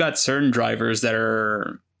is we've got certain drivers that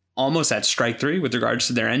are almost at strike three with regards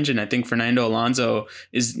to their engine. I think Fernando Alonso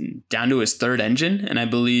is down to his third engine, and I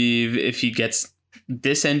believe if he gets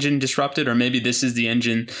this engine disrupted, or maybe this is the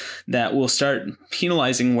engine that will start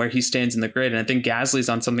penalizing where he stands in the grid. And I think Gasly's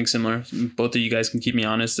on something similar. Both of you guys can keep me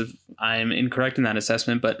honest if I'm incorrect in that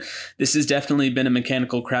assessment, but this has definitely been a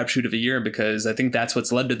mechanical crapshoot of a year, because I think that's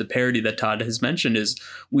what's led to the parity that Todd has mentioned. Is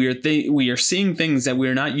we are seeing things that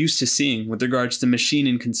we're not used to seeing with regards to machine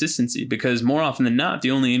inconsistency, because more often than not,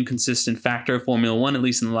 the only inconsistent factor of Formula One, at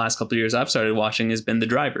least in the last couple of years I've started watching, has been the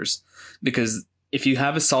drivers. Because if you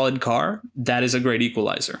have a solid car, that is a great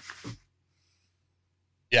equalizer.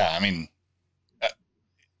 Yeah, I mean,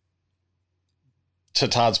 to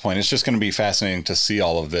Todd's point, it's just going to be fascinating to see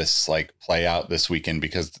all of this like play out this weekend,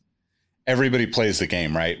 because everybody plays the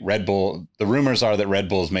game, right? Red Bull, the rumors are that Red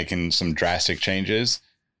Bull is making some drastic changes.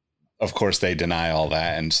 Of course, they deny all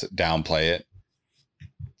that and downplay it.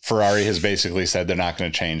 Ferrari has basically said they're not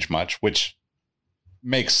going to change much, which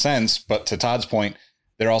makes sense. But to Todd's point,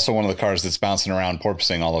 they're also one of the cars that's bouncing around,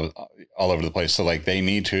 porpoising all over the place. So like they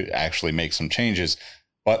need to actually make some changes,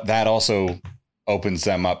 but that also opens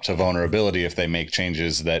them up to vulnerability if they make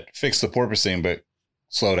changes that fix the porpoising but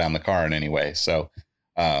slow down the car in any way. So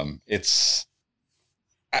I'm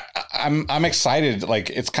excited.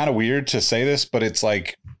 Like, it's kind of weird to say this, but it's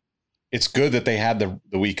like, it's good that they had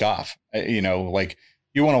the week off. Like,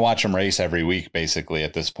 you want to watch them race every week basically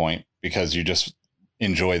at this point, because you just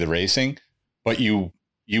enjoy the racing, but you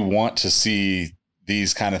want to see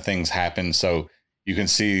these kind of things happen so you can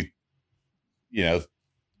see,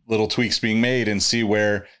 little tweaks being made and see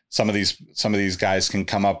where some of these guys can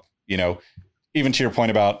come up, even to your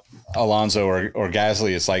point about Alonso or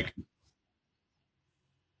Gasly. It's like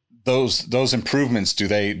those improvements, do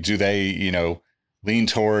they, lean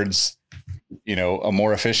towards, a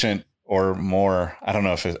more efficient or more, I don't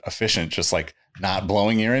know if efficient, just like not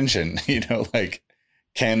blowing your engine, like,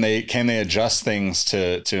 can they adjust things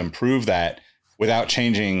to improve that without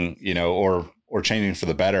changing, or changing for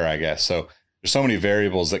the better, I guess. So there's so many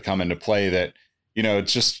variables that come into play that,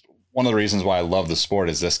 it's just one of the reasons why I love the sport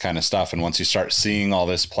is this kind of stuff. And once you start seeing all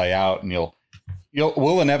this play out, and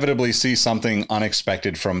we'll inevitably see something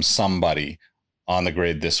unexpected from somebody on the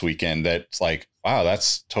grid this weekend that's like, wow,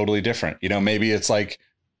 that's totally different. Maybe it's like,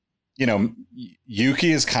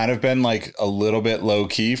 Yuki has kind of been like a little bit low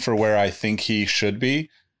key for where I think he should be,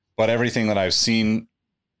 but everything that I've seen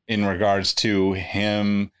in regards to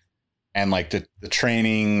him and like the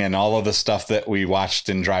training and all of the stuff that we watched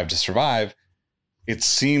in Drive to Survive, it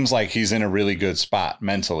seems like he's in a really good spot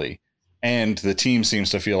mentally. And the team seems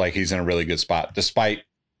to feel like he's in a really good spot, despite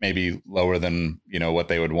maybe lower than, what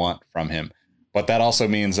they would want from him. But that also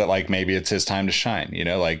means that like, maybe it's his time to shine,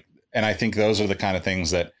 and I think those are the kind of things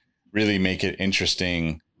that really make it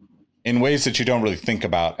interesting in ways that you don't really think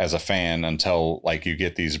about as a fan until like you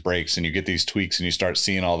get these breaks and you get these tweaks and you start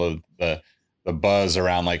seeing all the buzz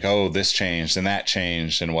around like, oh, this changed and that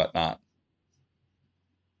changed and whatnot.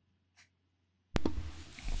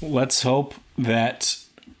 Let's hope that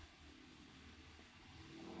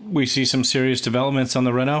we see some serious developments on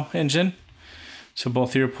the Renault engine. So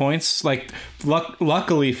both of your points, like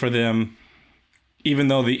luckily for them, even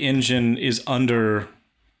though the engine is under,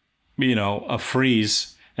 a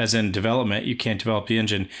freeze, as in development, you can't develop the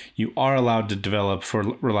engine, you are allowed to develop for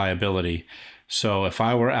reliability. So if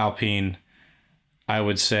I were Alpine, I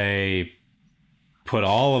would say put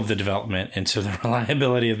all of the development into the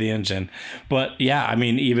reliability of the engine. But yeah, I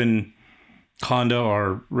mean, even Honda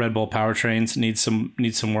or Red Bull powertrains need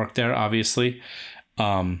some work there, obviously.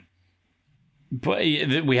 But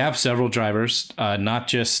we have several drivers, not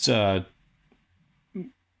just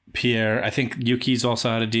Pierre. I think Yuki's also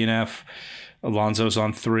out of DNF. Alonso's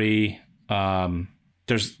on 3.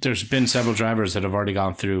 There's been several drivers that have already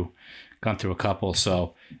gone through a couple.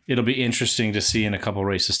 So it'll be interesting to see in a couple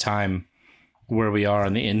races time where we are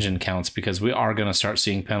on the engine counts, because we are going to start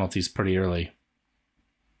seeing penalties pretty early.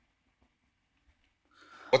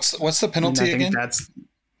 What's the penalty again?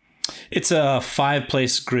 It's a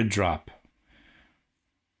 5-place grid drop.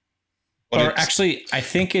 Actually, I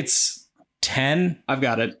think it's 10. I've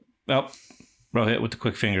got it. Oh, Rohit with the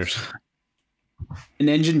quick fingers. An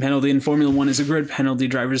engine penalty in Formula One is a grid penalty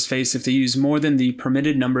drivers face if they use more than the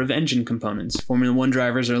permitted number of engine components. Formula One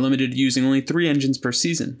drivers are limited to using only 3 engines per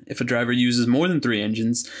season. If a driver uses more than 3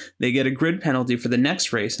 engines, they get a grid penalty for the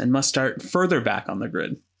next race and must start further back on the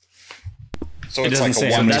grid. So it's like a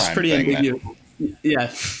one-time That's pretty thing. ambiguous.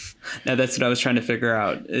 Yeah. No, that's what I was trying to figure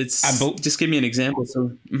out. Just give me an example.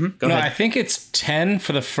 So, go ahead. I think it's 10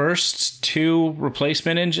 for the first 2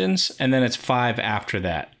 replacement engines, and then it's 5 after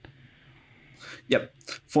that. Yep.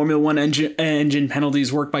 Formula One engine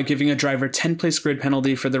penalties work by giving a driver 10-place grid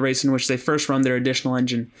penalty for the race in which they first run their additional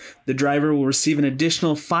engine. The driver will receive an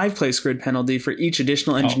additional 5-place grid penalty for each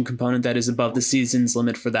additional engine component that is above the season's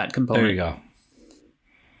limit for that component. There you go.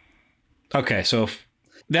 Okay, so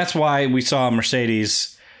that's why we saw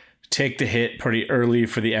Mercedes take the hit pretty early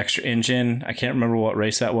for the extra engine. I can't remember what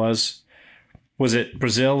race that was. Was it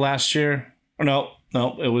Brazil last year? Or no,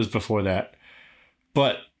 it was before that.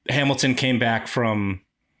 But Hamilton came back from...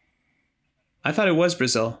 I thought it was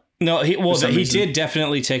Brazil. No, he did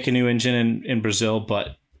definitely take a new engine in Brazil,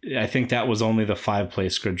 but I think that was only the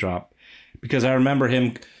 5-place grid drop. Because I remember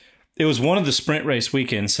him... It was one of the sprint race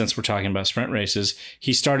weekends, since we're talking about sprint races.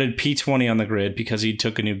 He started P20 on the grid because he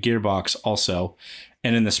took a new gearbox also.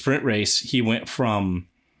 And in the sprint race, he went from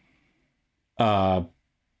P20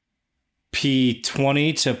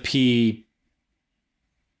 to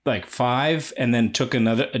P5, and then took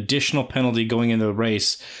another additional penalty going into the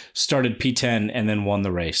race, started P10, and then won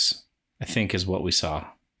the race, I think is what we saw.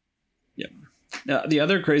 Yep. Now, the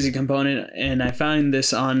other crazy component, and I find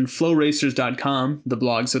this on flowracers.com, the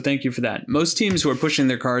blog, so thank you for that. Most teams who are pushing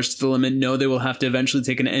their cars to the limit know they will have to eventually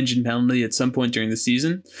take an engine penalty at some point during the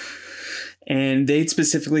season. And they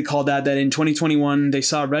specifically called out that in 2021, they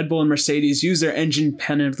saw Red Bull and Mercedes use their engine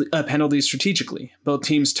penalties strategically. Both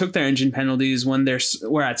teams took their engine penalties when they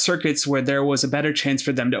were at circuits where there was a better chance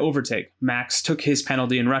for them to overtake. Max took his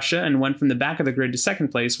penalty in Russia and went from the back of the grid to second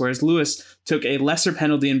place, whereas Lewis took a lesser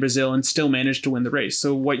penalty in Brazil and still managed to win the race.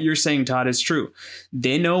 So what you're saying, Todd, is true.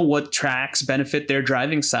 They know what tracks benefit their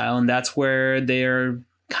driving style, and that's where they're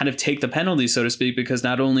kind of take the penalty, so to speak, because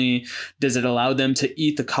not only does it allow them to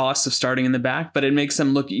eat the cost of starting in the back, but it makes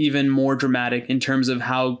them look even more dramatic in terms of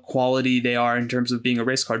how quality they are in terms of being a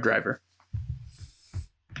race car driver.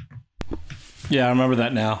 Yeah, I remember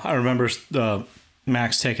that now. I remember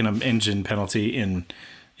Max taking an engine penalty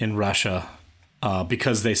in Russia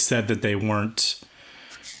because they said that they weren't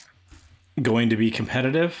going to be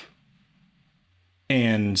competitive,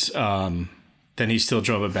 and then he still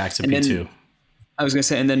drove it back to P2. I was going to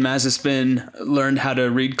say, and then Mazepin learned how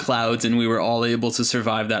to read clouds, and we were all able to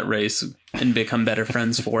survive that race and become better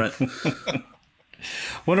friends for it.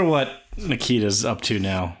 Wonder what Nikita's up to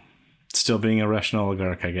now. Still being a Russian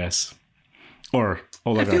oligarch, I guess. Or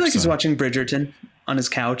oligarch. I feel like he's watching Bridgerton on his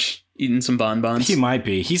couch, eating some bonbons. He might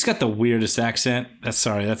be. He's got the weirdest accent. That's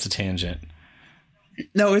a tangent.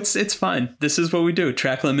 No, it's fine. This is what we do.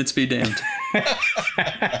 Track limits be damned.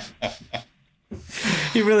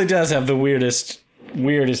 He really does have the weirdest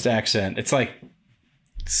accent. It's like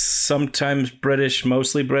sometimes British,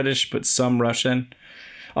 mostly British, but some Russian.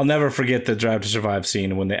 I'll never forget the Drive to Survive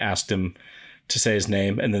scene when they asked him to say his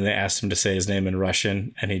name, and then they asked him to say his name in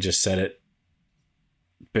Russian, and he just said it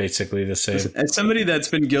basically the same. As somebody that's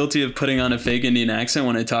been guilty of putting on a fake Indian accent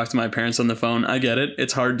when I talk to my parents on the phone, I get it.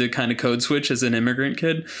 It's hard to kind of code switch as an immigrant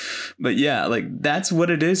kid. But yeah, like that's what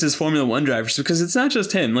it is as Formula One drivers, because it's not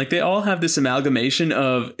just him. Like they all have this amalgamation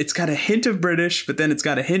of it's got a hint of British, but then it's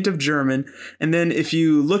got a hint of German. And then if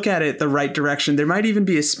you look at it the right direction, there might even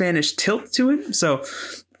be a Spanish tilt to it. So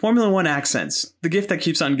Formula One accents, the gift that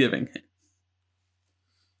keeps on giving.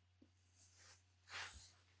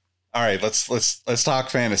 All right, let's talk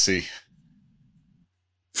fantasy.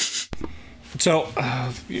 So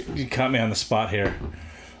you caught me on the spot here.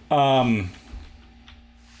 I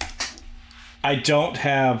don't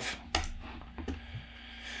have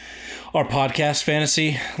our podcast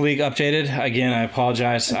fantasy league updated. Again, I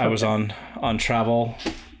apologize. I was on travel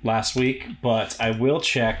last week, but I will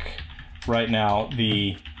check right now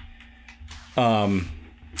the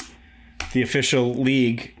official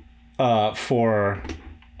league for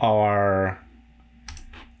our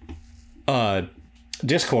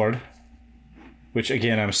Discord, which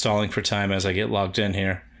again I'm stalling for time as I get logged in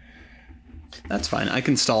here. That's fine. I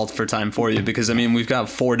can stall for time for you because, I mean, we've got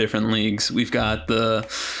 4 different leagues. We've got the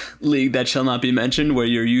league that shall not be mentioned where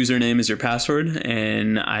your username is your password,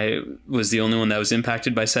 and I was the only one that was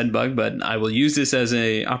impacted by said bug, but I will use this as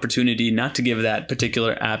an opportunity not to give that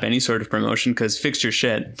particular app any sort of promotion because fix your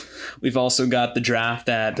shit. We've also got the draft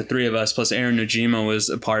that the 3 of us plus Aaron Nojima was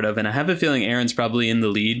a part of, and I have a feeling Aaron's probably in the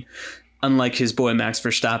lead. unlike his boy Max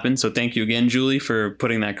Verstappen. So thank you again, Julie, for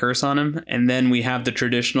putting that curse on him. And then we have the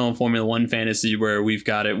traditional Formula One fantasy where we've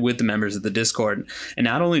got it with the members of the Discord. And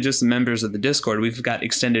not only just the members of the Discord, we've got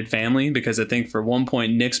extended family, because I think for one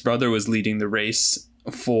point Nick's brother was leading the race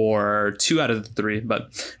for 2 out of the 3.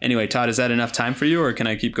 But anyway, Todd, is that enough time for you, or can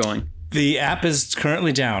I keep going? The app is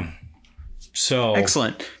currently down. So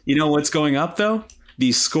excellent. You know what's going up, though?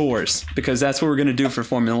 These scores, because that's what we're going to do for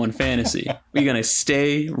Formula One Fantasy. We're going to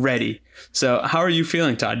stay ready. So how are you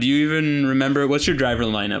feeling, Todd? Do you even remember what's your driver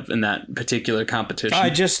lineup in that particular competition? I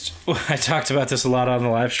talked about this a lot on the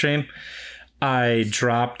live stream. I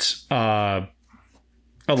dropped Alonso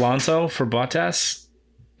for Bottas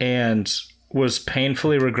and was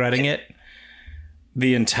painfully regretting it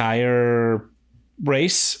the entire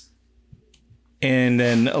race. And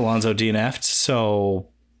then Alonso DNF'd. So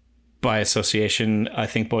by association, I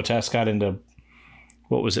think Bottas got into,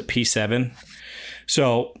 what was it, P7?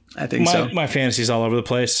 So I think my fantasy's all over the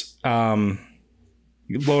place.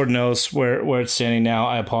 Lord knows where it's standing now.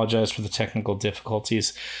 I apologize for the technical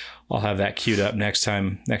difficulties. I'll have that queued up next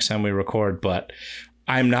time we record. But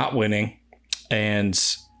I'm not winning, and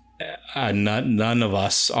none of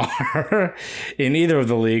us are in either of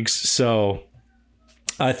the leagues. So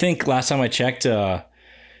I think last time I checked,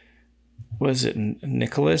 was it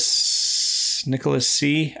Nicholas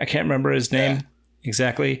C? I can't remember his name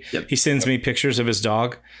exactly. Yep. He sends me pictures of his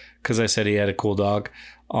dog because I said he had a cool dog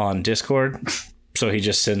on Discord. So he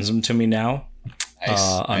just sends them to me now,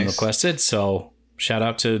 unrequested. So shout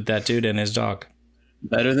out to that dude and his dog.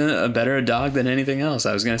 Better a dog than anything else.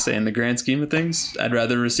 I was going to say, in the grand scheme of things, I'd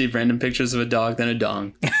rather receive random pictures of a dog than a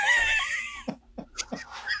dong.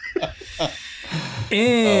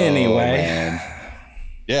 Anyway.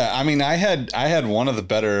 Yeah, I mean, I had one of the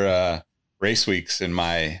better race weeks in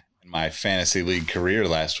my fantasy league career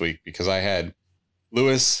last week, because I had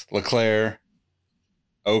Lewis, Leclerc,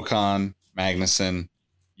 Ocon, Magnussen,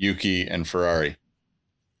 Yuki, and Ferrari.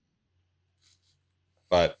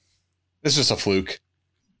 But it's just a fluke.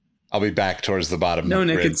 I'll be back towards the bottom. No, of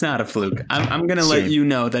the Nick, grid. it's not a fluke. I'm going to let you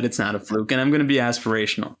know that it's not a fluke, and I'm going to be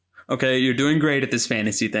aspirational. Okay, you're doing great at this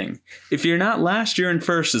fantasy thing. If you're not last, you're in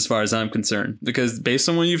first as far as I'm concerned, because based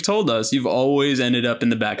on what you've told us, you've always ended up in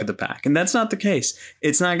the back of the pack. And that's not the case.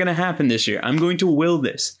 It's not going to happen this year. I'm going to will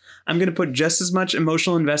this. I'm going to put just as much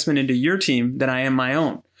emotional investment into your team than I am my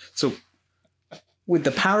own. So with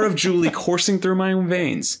the power of Julie coursing through my own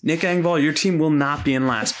veins, Nick Engvall, your team will not be in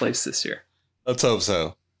last place this year. Let's hope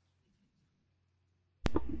so.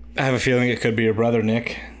 I have a feeling it could be your brother,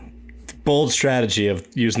 Nick. Bold strategy of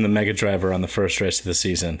using the Mega Driver on the first race of the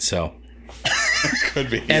season. So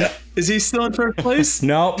could be. And yeah. Is he still in first place?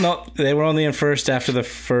 No, they were only in first after the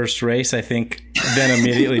first race, I think. Then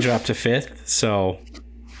immediately dropped to fifth. So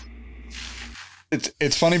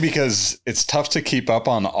it's funny because it's tough to keep up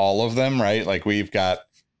on all of them, right? Like we've got,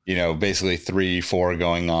 basically 3-4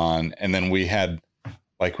 going on, and then we had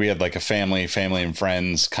like a family and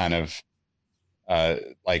friends kind of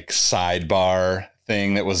like sidebar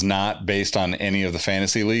thing that was not based on any of the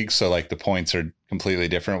fantasy leagues. So like the points are completely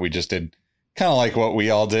different. We just did kind of like what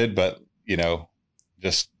we all did, but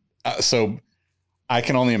so I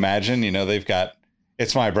can only imagine, they've got,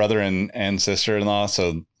 it's my brother and sister-in-law.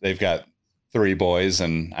 So they've got 3 boys,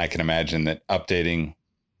 and I can imagine that updating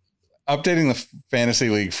the fantasy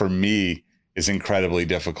league for me is incredibly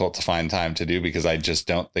difficult to find time to do, because I just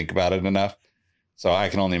don't think about it enough. So I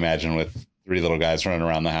can only imagine with 3 little guys running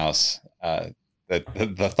around the house, that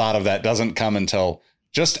the thought of that doesn't come until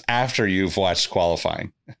just after you've watched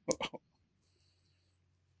qualifying.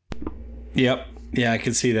 Yep. Yeah, I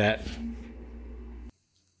can see that.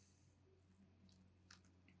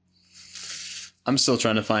 I'm still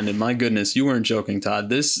trying to find it. My goodness, you weren't joking, Todd.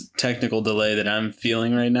 This technical delay that I'm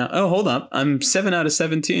feeling right now. Oh, hold up. I'm 7 out of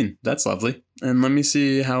 17. That's lovely. And let me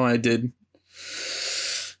see how I did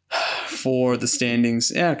for the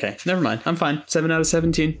standings. Yeah, okay. Never mind. I'm fine. 7 out of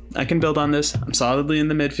 17. I can build on this. I'm solidly in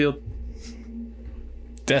the midfield.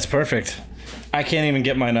 That's perfect. I can't even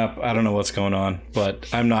get mine up. I don't know what's going on, but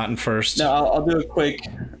I'm not in first. No, I'll do it quick.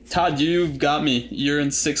 Todd, you got me. You're in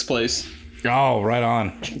 6th place. Oh, right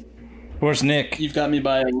on. Where's Nick? You've got me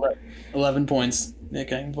by 11 points. Nick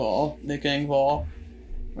Engvall.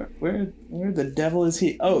 Where the devil is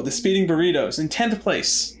he? Oh, the Speeding Burritos in 10th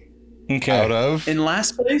place. Okay. Out of? In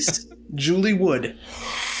last place, Julie Wood.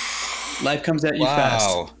 Life comes at you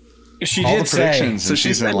fast. She All did the predictions, say. so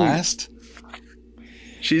she's in last?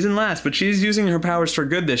 She's in last, but she's using her powers for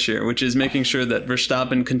good this year, which is making sure that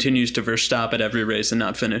Verstappen continues to Verstappen at every race and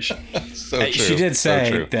not finish. So true. She did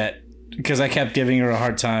say that, because I kept giving her a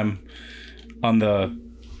hard time on the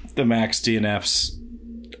Max DNFs.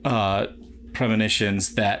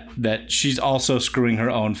 premonitions that she's also screwing her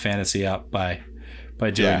own fantasy up by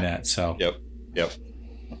doing that. So Yep.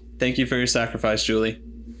 Thank you for your sacrifice, Julie.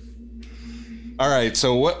 All right.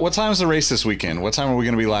 So what time is the race this weekend? What time are we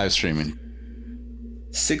going to be live streaming?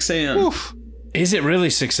 6 a.m. Oof. is it really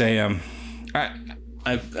 6 a.m.? I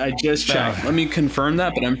just checked. Let me confirm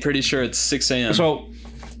that, but I'm pretty sure it's 6 a.m. So,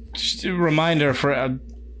 just a reminder for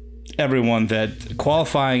everyone that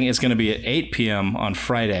qualifying is going to be at 8 p.m. on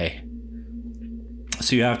Friday.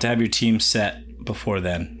 So you have to have your team set before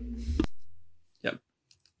then. Yep.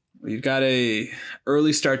 We've got a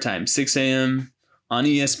early start time, 6 a.m. on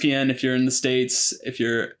ESPN if you're in the States. If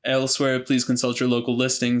you're elsewhere, please consult your local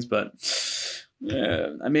listings. But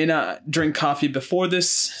I may not drink coffee before this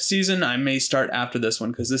season. I may start after this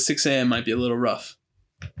one because the 6 a.m. might be a little rough.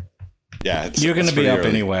 Yeah, you're going to be up early.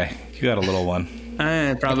 Anyway. You got a little one.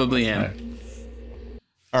 I probably am.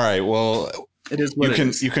 All right. Well, it is what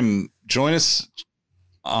you can join us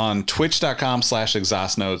on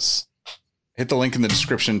twitch.com/exhaustnotes. Hit the link in the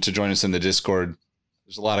description to join us in the Discord.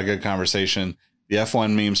 There's a lot of good conversation. The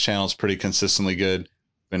F1 memes channel is pretty consistently good.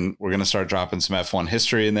 And we're going to start dropping some F1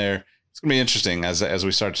 history in there. It's going to be interesting as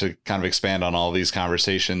we start to kind of expand on all these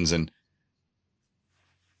conversations and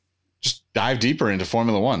just dive deeper into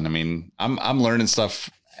Formula One. I mean, I'm learning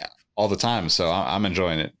stuff all the time, so I'm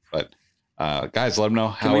enjoying it. But guys, let them know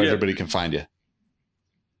how everybody can find you.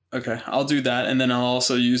 Okay, I'll do that, and then I'll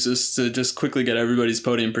also use this to just quickly get everybody's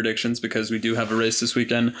podium predictions because we do have a race this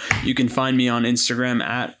weekend. You can find me on Instagram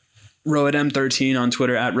at RoadM13, on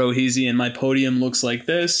Twitter at Roheezy, and my podium looks like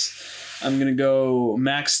this. I'm going to go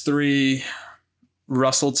Max 3,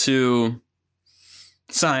 Russell 2,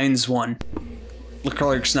 Sainz 1.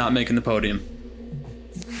 Leclerc's not making the podium.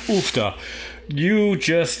 Oofta. You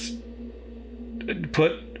just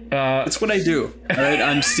put... It's what I do. All right,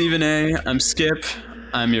 I'm Stephen A. I'm Skip.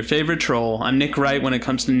 I'm your favorite troll. I'm Nick Wright when it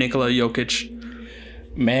comes to Nikola Jokic.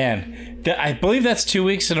 Man, I believe that's 2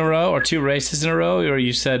 weeks in a row or 2 races in a row, or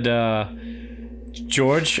you said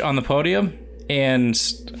George on the podium, and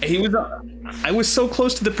I was so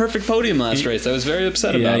close to the perfect podium last race. I was very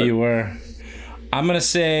upset about it. Yeah, you were. I'm gonna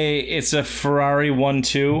say it's a Ferrari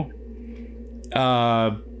 1-2.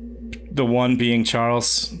 The 1 being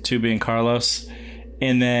Charles, 2 being Carlos,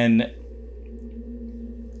 and then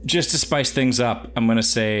just to spice things up, I'm gonna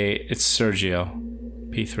say it's Sergio,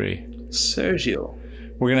 P3. Sergio.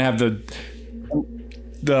 We're gonna have the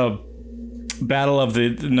battle of the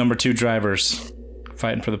number 2 drivers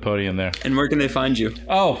fighting for the podium there. And where can they find you?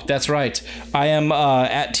 Oh, that's right. I am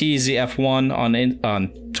at TEasyF1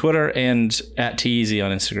 on Twitter and at TEasy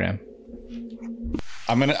on Instagram.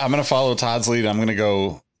 I'm gonna follow Todd's lead. I'm gonna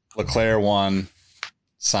go Leclerc 1,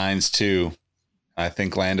 Sainz 2. I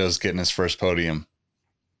think Lando's getting his first podium.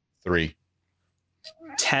 3.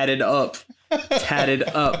 Tatted up.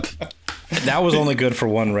 That was only good for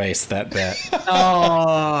one race, that bet.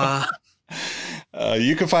 Oh.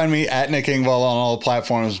 You can find me at Nick Ingval on all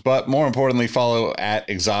platforms, but more importantly, follow at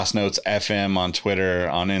Exhaust Notes FM on Twitter,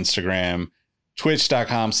 on Instagram,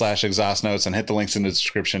 twitch.com/exhaustnotes, and hit the links in the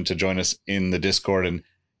description to join us in the Discord and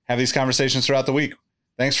have these conversations throughout the week.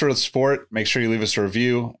 Thanks for the support. Make sure you leave us a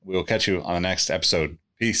review. We will catch you on the next episode.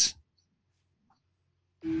 Peace.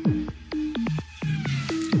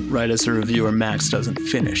 Write us a review or Max doesn't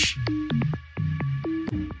finish.